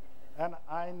hand, and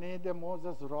I need a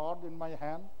Moses rod in my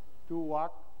hand to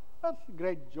walk. That's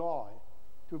great joy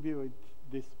to be with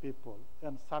these people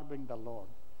and serving the Lord.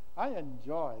 I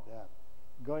enjoy that,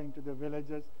 going to the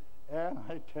villages, and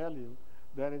I tell you,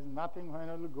 There is nothing when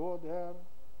you go there.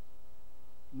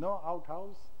 No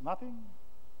outhouse, nothing.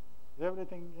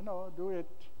 Everything, do it,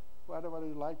 whatever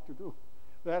you like to do.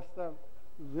 That's the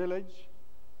village.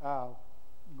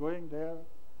 Going there,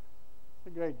 it's a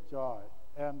great joy.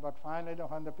 But finally,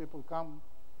 when the people come,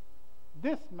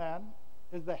 this man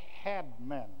is the head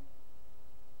man.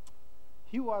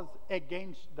 He was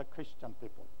against the Christian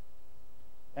people.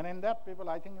 And in that people,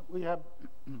 I think we have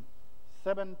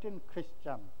 17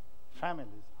 Christian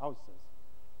families, houses.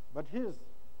 But he is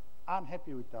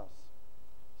unhappy with us.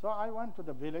 So I went to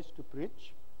the village to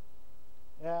preach.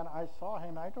 And I saw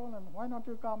him. I told him, why not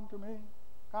you come to me?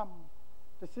 Come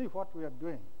to see what we are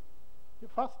doing. The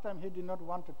first time he did not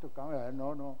want to come.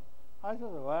 No. I said,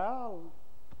 well,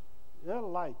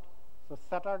 you'll like. So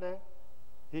Saturday,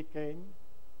 he came.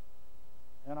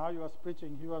 And I was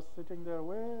preaching. He was sitting there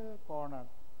way corner,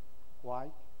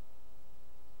 quiet.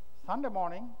 Sunday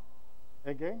morning,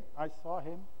 again, I saw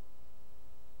him.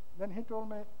 Then he told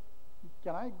me,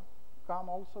 can I come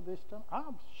also this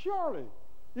time? Surely.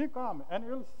 You come and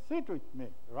you'll sit with me,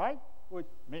 right? With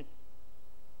me.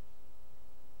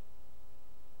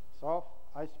 So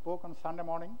I spoke on Sunday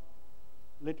morning,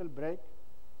 little break.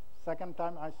 Second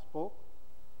time I spoke,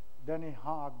 then he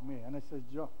hugged me and he said,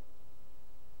 Joe,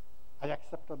 I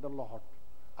accepted the Lord.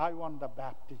 I want the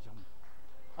baptism.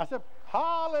 I said,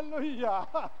 hallelujah.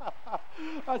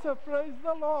 I said, praise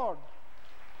the Lord.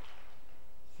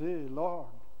 See, Lord.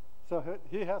 So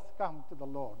he has come to the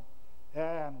Lord.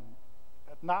 And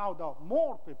now the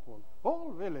more people,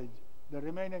 whole village, the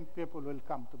remaining people will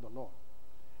come to the Lord.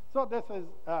 So this is,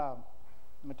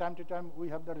 from time to time, we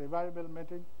have the revival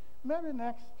meeting. Maybe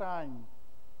next time,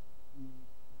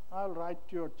 I'll write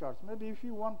to your church. Maybe if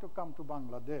you want to come to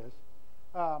Bangladesh,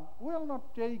 we'll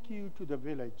not take you to the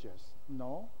villages,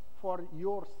 no, for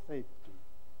your safety.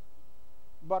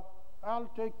 But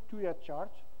I'll take to a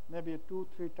church, maybe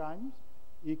 2-3 times.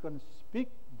 You can speak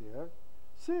there,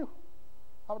 see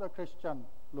how the Christian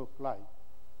look like,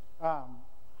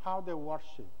 how they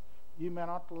worship. You may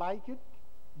not like it,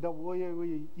 the way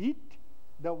we eat,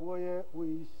 the way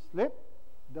we sleep,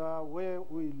 the way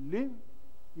we live.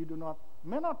 You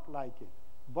may not like it,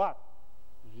 but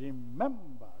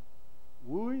remember,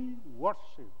 we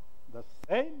worship the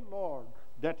same Lord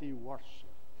that you worship.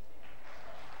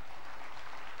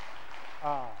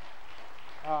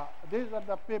 These are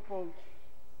the people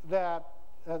that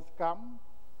has come,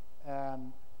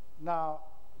 and now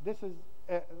this is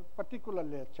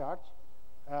particularly a church.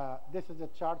 This is a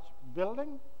church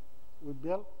building we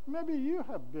built. Maybe you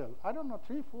have built. I don't know,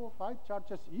 3, 4, 5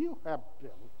 churches you have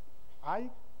built. I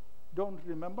don't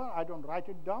remember. I don't write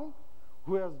it down.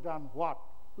 Who has done what?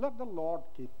 Let the Lord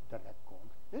keep the record.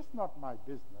 It's not my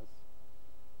business.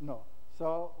 No.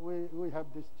 So we have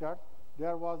this church.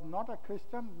 There was not a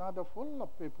Christian, neither full of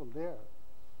people there.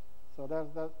 So there's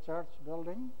the church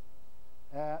building.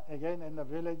 Again, in the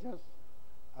villages,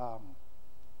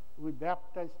 we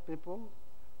baptize people.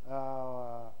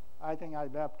 I think I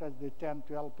baptized the 10,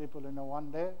 12 people in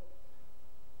one day.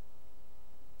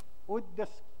 With this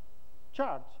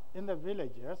church in the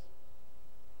villages,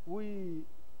 we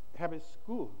have a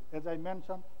school. As I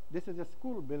mentioned, this is a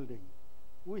school building.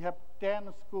 We have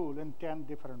 10 schools in 10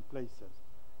 different places.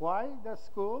 Why the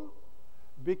school?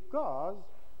 Because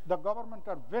the government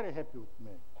are very happy with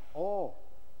me. Oh,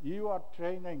 you are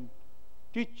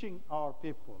teaching our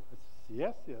people.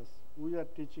 Yes, we are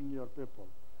teaching your people.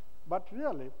 But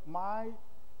really, my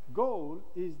goal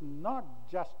is not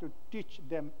just to teach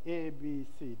them A, B,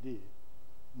 C, D.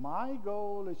 My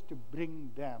goal is to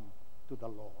bring them to the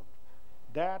Lord.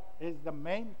 That is the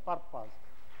main purpose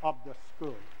of the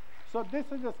school. So this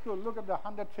is a school. Look at the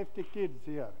 150 kids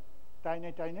here.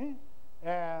 Tiny.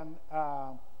 And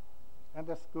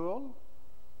the school,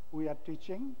 we are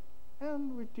teaching,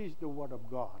 and we teach the Word of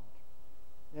God.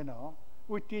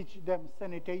 We teach them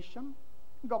sanitation.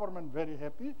 Government very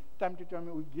happy. Time to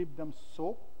time we give them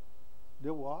soap.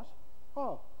 They wash.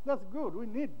 Oh, that's good. We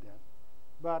need that.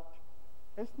 But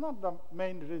it's not the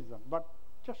main reason. But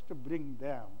just to bring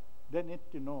them, they need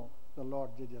to know the Lord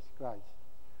Jesus Christ.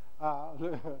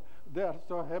 They are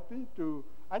so happy to.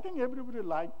 I think everybody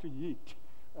like to eat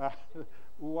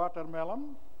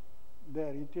watermelon. They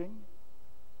are eating.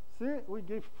 See, we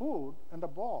give food, and the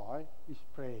boy is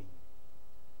praying.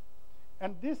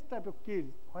 And this type of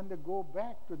kids, when they go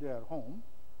back to their home,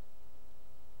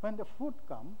 when the food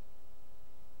comes,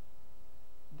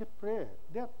 they pray.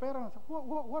 Their parents,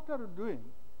 what are you doing?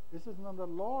 This is now the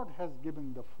Lord has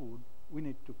given the food. We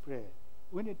need to pray.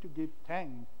 We need to give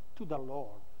thanks to the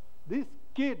Lord. These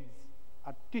kids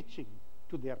are teaching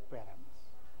to their parents.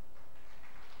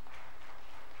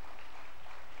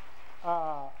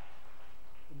 Uh,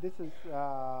 this is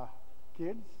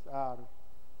kids are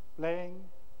playing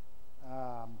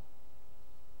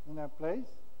in a place,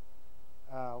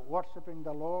 worshiping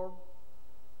the Lord.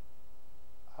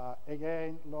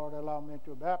 Again, Lord, allow me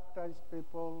to baptize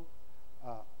people.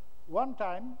 One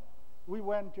time, we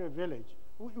went to a village.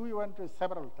 We went to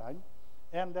several times,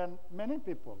 and then many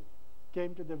people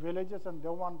came to the villages and they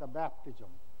want the baptism.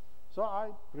 So I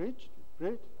preached.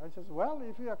 I said, well,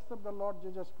 if you accept the Lord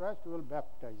Jesus Christ, we will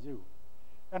baptize you.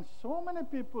 And so many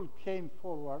people came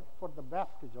forward for the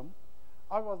baptism.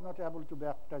 I was not able to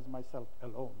baptize myself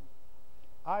alone.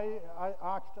 I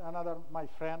asked my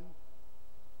friend,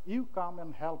 you come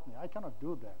and help me. I cannot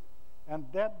do that. And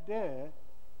that day,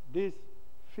 these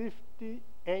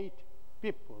 58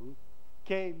 people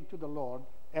came to the Lord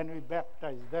and we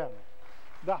baptized them.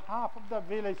 The half of the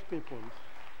village people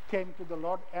came to the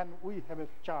Lord, and we have a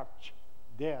church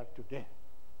there today.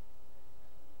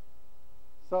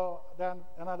 So then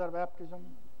another baptism.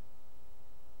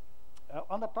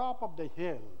 On the top of the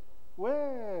hill,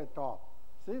 way top.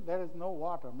 See, there is no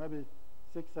water, maybe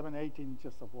 6, 7, 8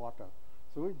 inches of water.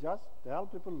 So we just tell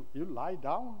people, you lie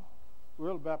down,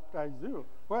 we'll baptize you.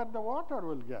 Where the water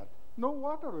will get? No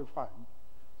water we find.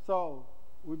 So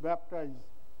we baptize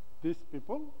these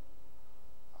people.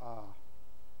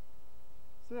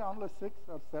 Say only 6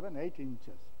 or 7, 8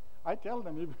 inches. I tell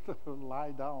them, you better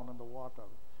lie down in the water.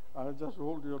 I'll just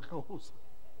hold your nose.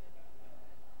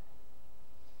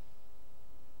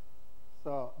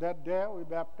 So that day we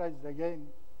baptized again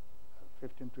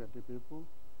 15, 20 people.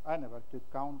 I never keep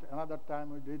count. Another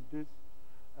time we did this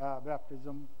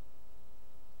baptism.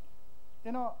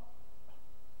 You know,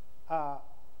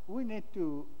 we need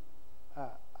to,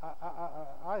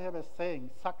 I have a saying,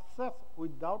 success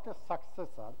without a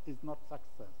successor is not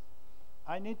success.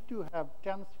 I need to have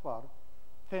transfer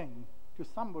thing to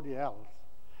somebody else.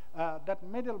 That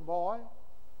middle boy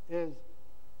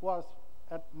was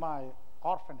at my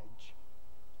orphanage.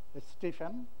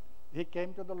 Stephen, he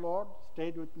came to the Lord,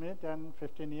 stayed with me 10,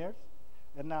 15 years,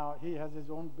 and now he has his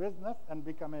own business and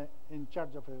become in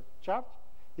charge of a church.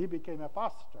 He became a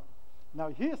pastor. Now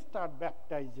he started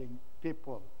baptizing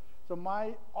people. So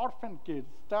my orphan kids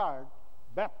start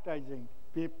baptizing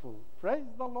people. Praise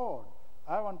the Lord.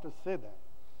 I want to say that.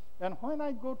 And when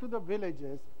I go to the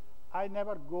villages, I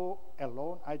never go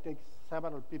alone. I take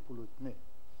several people with me.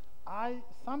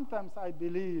 Sometimes I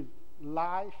believe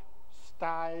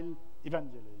lifestyle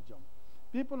evangelism.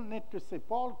 People need to see.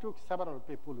 Paul took several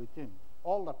people with him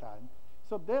all the time.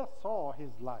 So they saw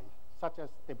his life, such as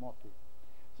Timothy.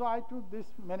 So I took this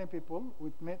many people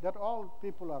with me, that all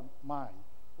people are mine.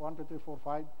 1, 2, 3, 4,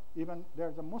 5. Even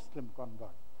there's a Muslim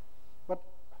convert. But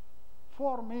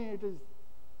for me, it is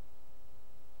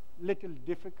little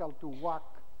difficult to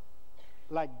walk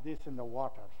like this in the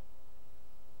water.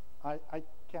 I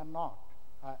cannot.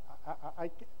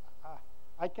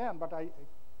 I can, but I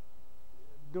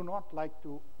do not like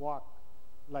to walk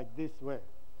like this way.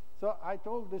 So I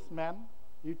told this man,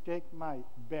 you take my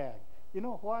bag. You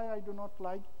know why I do not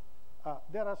like?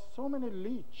 There are so many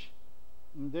leech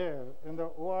there in the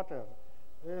water.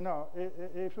 You know,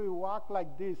 if you walk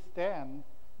like this, stand,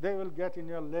 they will get in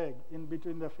your leg, in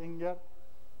between the finger,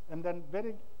 and then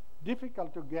very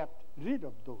difficult to get rid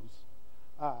of those.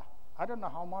 I don't know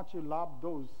how much you love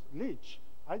those leech.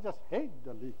 I just hate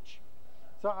the leech.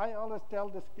 So I always tell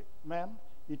this man,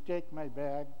 you take my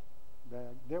bag.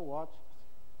 They watch,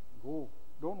 go,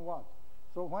 don't watch.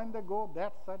 So when they go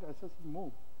that side, I just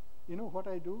move. You know what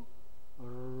I do?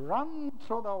 Run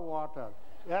through the water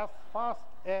as fast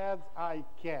as I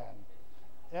can.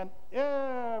 And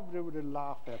everybody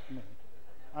laughed at me.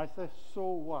 I said, so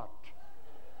what?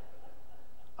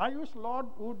 I wish Lord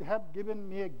would have given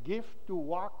me a gift to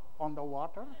walk on the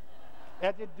water,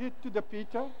 as it did to the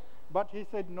Peter. But he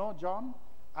said, no, John,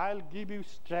 I'll give you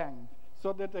strength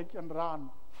so that I can run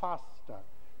faster.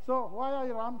 So why I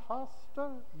run faster?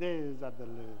 These are the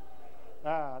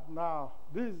legs. Now,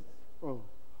 this,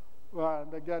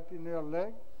 they get in your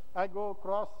leg. I go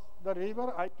across the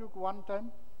river. I took one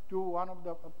time to one of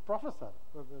the professor,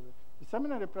 the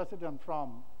seminary president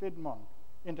from Piedmont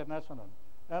International,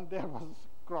 and there was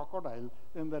crocodile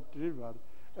in that river,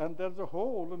 and there's a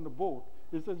hole in the boat.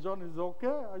 He said, John, is okay?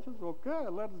 I said, okay,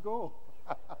 let's go.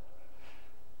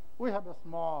 We have a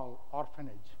small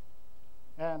orphanage,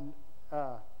 and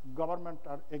government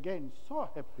are again so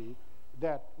happy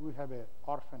that we have an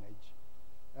orphanage.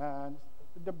 And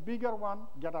the bigger one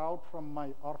get out from my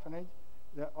orphanage.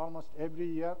 Almost every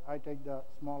year I take the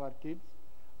smaller kids.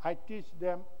 I teach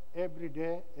them every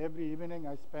day, every evening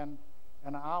I spend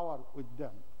an hour with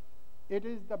them. It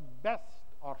is the best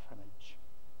orphanage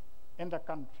in the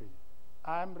country.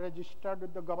 I am registered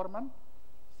with the government.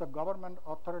 So government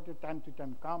authority time to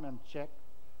time come and check.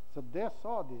 So they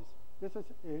saw this. This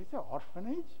is an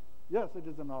orphanage? Yes, it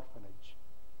is an orphanage.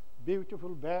 Beautiful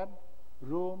bed,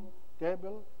 room,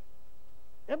 table,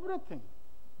 everything.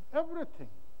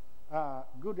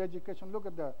 Good education. Look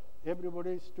at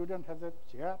everybody, student has a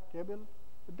chair, table.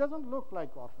 It doesn't look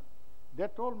like orphan. They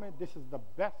told me this is the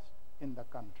best in the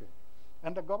country.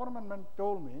 And the government man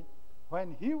told me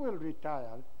when he will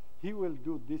retire, he will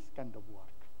do this kind of work.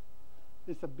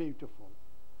 It's a beautiful.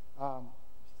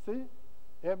 See,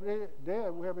 every day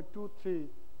we have 2-3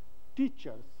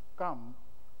 teachers come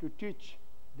to teach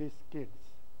these kids.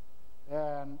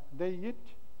 And they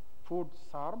eat food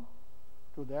served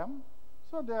to them.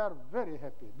 So they are very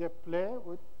happy. They play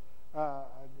with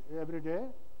every day.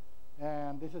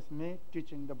 And this is me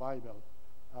teaching the Bible,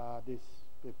 these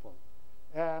people.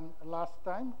 And last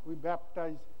time we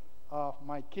baptized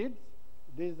my kids.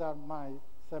 These are my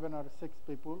 7 or 6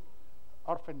 people,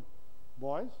 orphan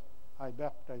boys. I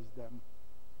baptized them.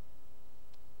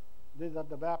 These are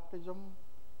the baptism.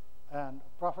 And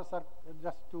professor,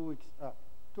 just 2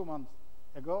 months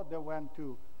ago, they went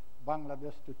to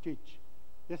Bangladesh to teach.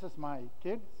 This is my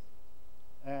kids.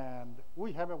 And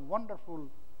we have a wonderful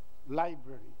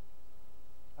library.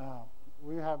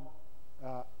 We have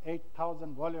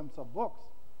 8,000 volumes of books.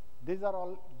 These are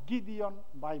all Gideon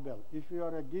Bible. If you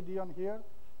are a Gideon here,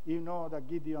 you know the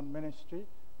Gideon ministry.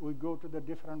 We go to the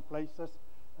different places,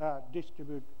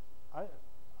 distribute. I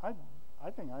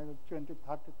think I have 20,000,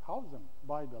 30,000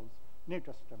 Bibles, New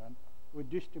Testament. We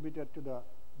distributed to the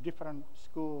different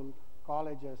school,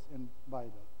 colleges in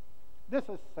Bible. This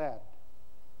is sad.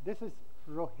 This is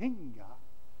Rohingya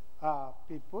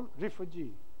people,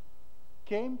 refugee,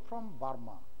 came from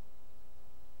Burma.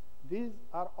 These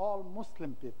are all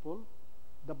Muslim people.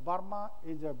 The Burma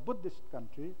is a Buddhist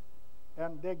country,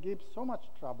 and they give so much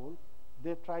trouble,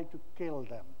 they try to kill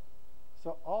them.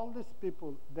 So all these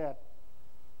people that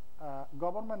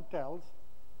government tells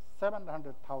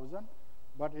 700,000,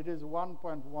 but it is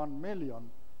 1.1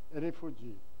 million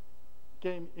refugee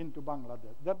came into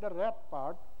Bangladesh. That the red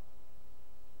part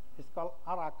is called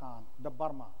Arakan, the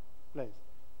Burma place.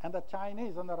 And the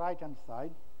Chinese on the right-hand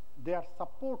side, they are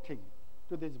supporting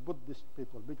to these Buddhist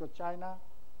people because China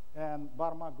and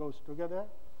Burma goes together,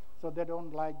 so they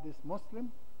don't like this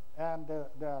Muslim, and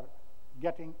they are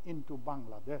getting into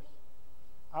Bangladesh.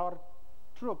 Our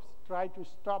troops try to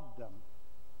stop them,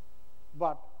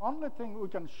 but only thing we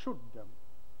can shoot them.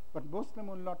 But Muslim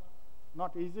will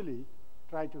not easily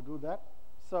try to do that.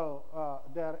 So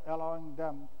they are allowing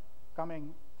them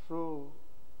coming through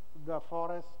the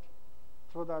forest,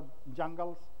 through the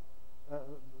jungles,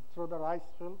 through the rice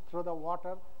field, through the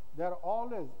water. They are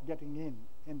always getting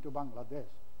into Bangladesh.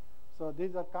 So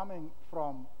these are coming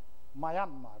from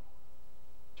Myanmar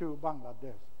to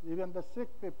Bangladesh. Even the Sikh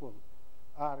people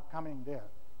are coming there.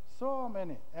 So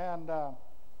many. And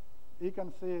you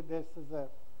can see this is a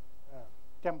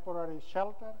temporary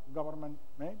shelter government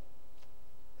made.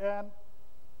 And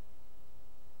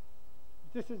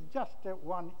this is just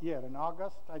 1 year. In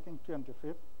August, I think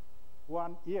 25th,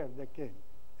 1 year they came.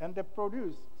 And they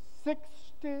produced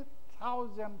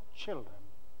 60,000 children.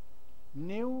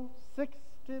 New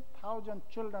 60,000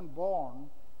 children born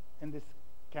in these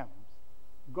camps.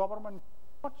 Government,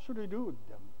 what should we do with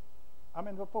them? I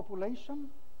mean, the population,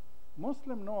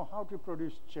 Muslims know how to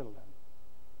produce children.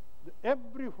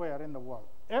 Everywhere in the world,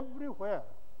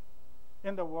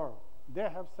 they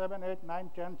have 7, 8, 9,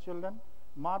 10 children.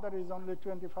 Mother is only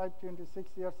 25,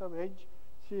 26 years of age.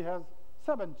 She has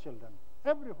 7 children.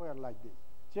 Everywhere like this,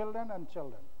 children and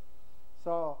children.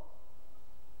 So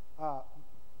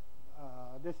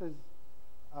this is,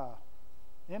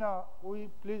 we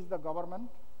please the government.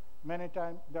 Many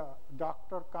times the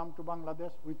doctor come to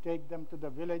Bangladesh. We take them to the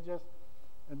villages.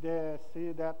 And they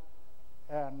see that,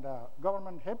 and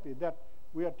government happy that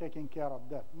we are taking care of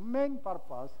that. Main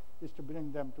purpose is to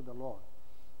bring them to the Lord.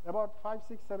 About 5,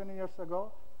 6, 7 years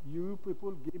ago, you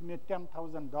people give me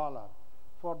 $10,000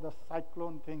 for the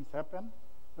cyclone things happen.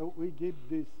 We give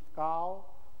this cow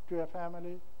to a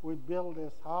family. We build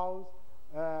this house,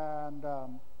 and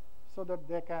so that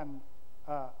they can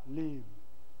live.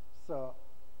 So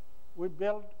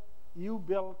you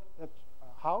built a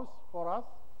house for us.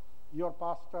 Your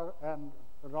pastor and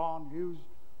Ron Hughes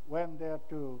went there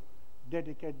to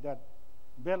dedicate that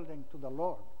building to the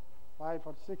Lord. 5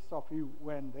 or 6 of you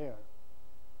went there.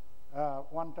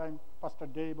 One time, Pastor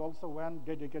Dave also went,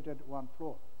 dedicated 1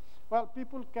 floor. Well,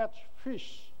 people catch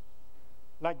fish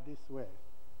like this way.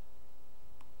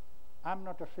 I'm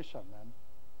not a fisherman,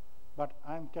 but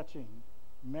I'm catching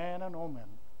men and women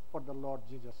for the Lord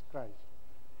Jesus Christ.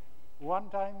 one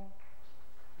time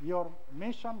your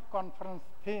mission conference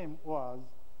theme was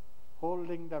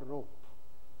holding the rope.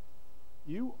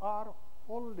 You are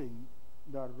holding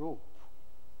the rope,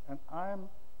 and I am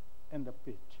in the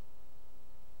pit,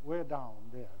 way down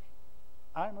there.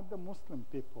 I'm with the Muslim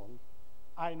people.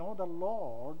 I know the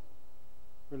Lord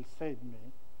will save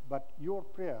me, but your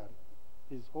prayer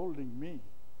is holding me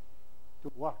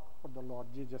to work for the Lord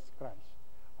Jesus Christ.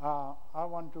 I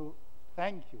want to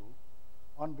thank you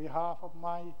on behalf of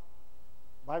my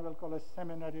Bible College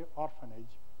Seminary Orphanage,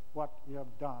 what you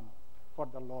have done for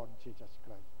the Lord Jesus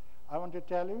Christ. I want to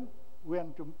tell you, we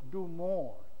want to do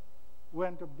more. We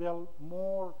want to build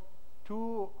more.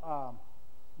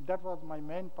 That was my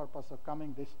main purpose of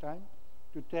coming this time,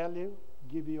 to tell you,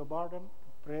 give you a burden,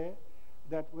 to pray,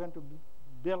 that we want to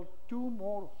build 2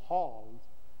 more halls,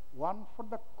 one for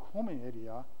the Kumi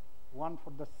area, one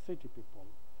for the city people.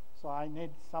 So I need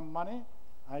some money.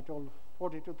 I told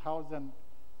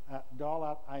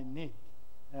 $42,000 I need.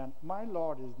 And my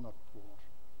Lord is not poor.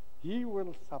 He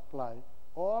will supply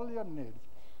all your needs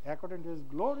according to his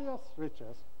glorious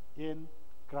riches in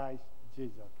Christ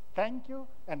Jesus. Thank you,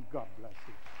 and God bless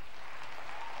you.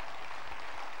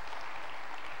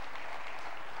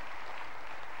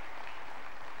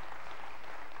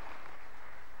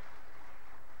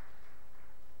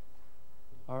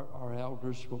 Our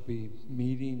elders will be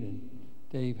meeting, and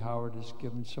Dave Howard has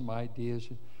given some ideas.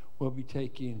 We'll be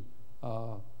taking,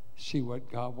 see what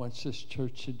God wants this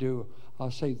church to do. I'll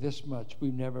say this much: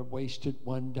 we've never wasted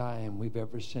one dime we've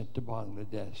ever sent to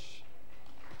Bangladesh.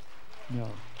 No.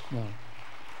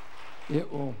 It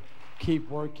will keep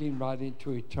working right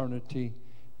into eternity,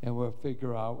 and we'll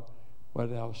figure out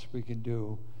what else we can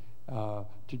do.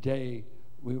 Today,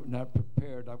 we were not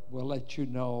prepared. We'll let you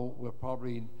know. We'll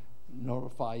probably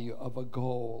notify you of a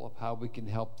goal of how we can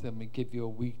help them and give you a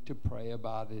week to pray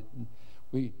about it. And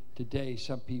today,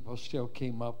 some people still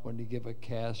came up when to give a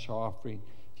cash offering.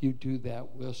 If you do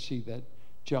that, we'll see that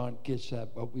John gets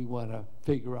that, but we want to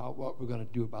figure out what we're going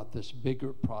to do about this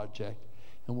bigger project,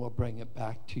 and we'll bring it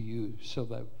back to you so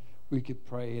that we could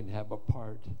pray and have a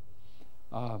part.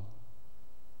 I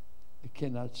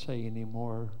cannot say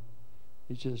anymore.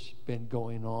 It's just been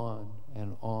going on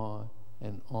and on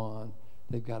and on.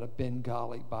 They've got a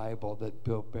Bengali Bible that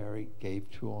Bill Barry gave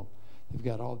to them. They've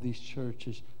got all these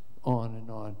churches, on and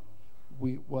on.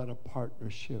 What a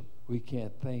partnership. We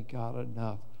can't thank God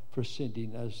enough for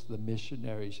sending us the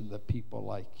missionaries and the people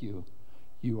like you.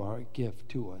 You are a gift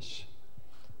to us.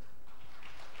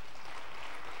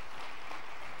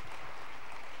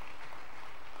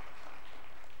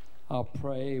 I'll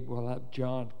pray. We'll have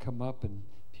John come up, and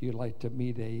if you'd like to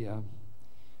meet a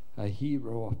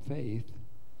hero of faith,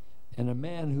 and a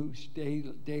man whose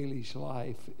daily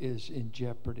life is in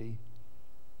jeopardy.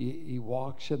 He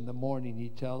walks in the morning, he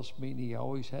tells me, and he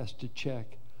always has to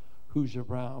check who's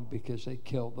around because they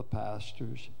kill the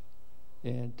pastors,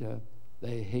 and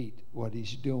they hate what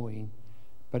he's doing.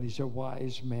 But he's a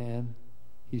wise man.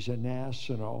 He's a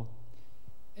national,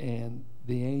 and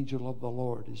the angel of the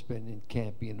Lord has been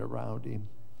encamping around him.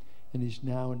 And he's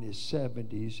now in his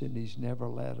 70s, and he's never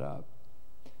let up.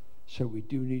 So we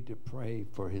do need to pray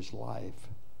for his life,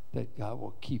 that God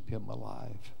will keep him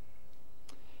alive.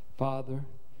 Father,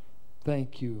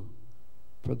 thank you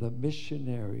for the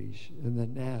missionaries and the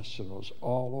nationals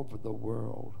all over the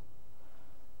world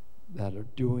that are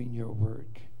doing your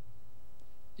work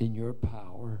in your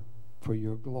power for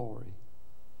your glory.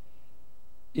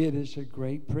 It is a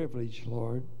great privilege,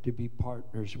 Lord, to be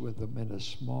partners with them in a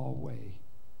small way.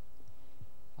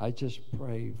 I just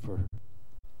pray for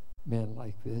men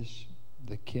like this,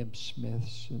 the Kim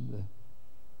Smiths and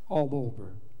all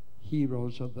over,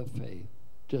 heroes of the faith,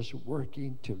 just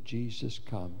working till Jesus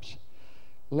comes.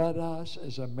 Let us,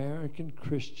 as American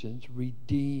Christians,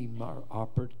 redeem our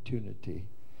opportunity.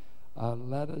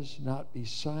 Let us not be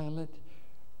silent,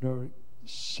 nor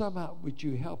somehow would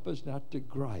you help us not to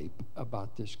gripe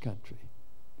about this country.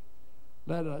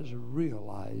 Let us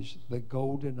realize the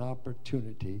golden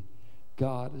opportunity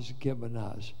God has given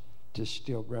us to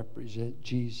still represent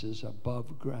Jesus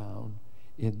above ground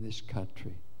in this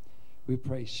country. We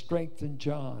pray strengthen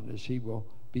John as he will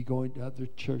be going to other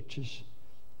churches,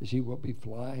 as he will be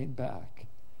flying back.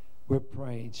 We're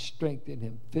praying strengthen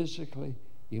him physically,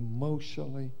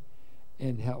 emotionally,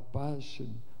 and help us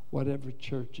in whatever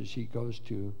churches he goes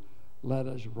to. Let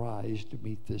us rise to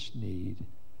meet this need.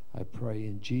 I pray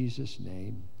in Jesus'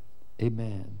 name,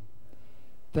 amen.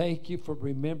 Thank you for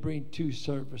remembering 2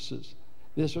 services.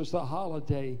 This was the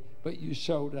holiday, but you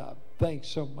showed up. Thanks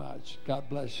so much. God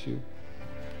bless you.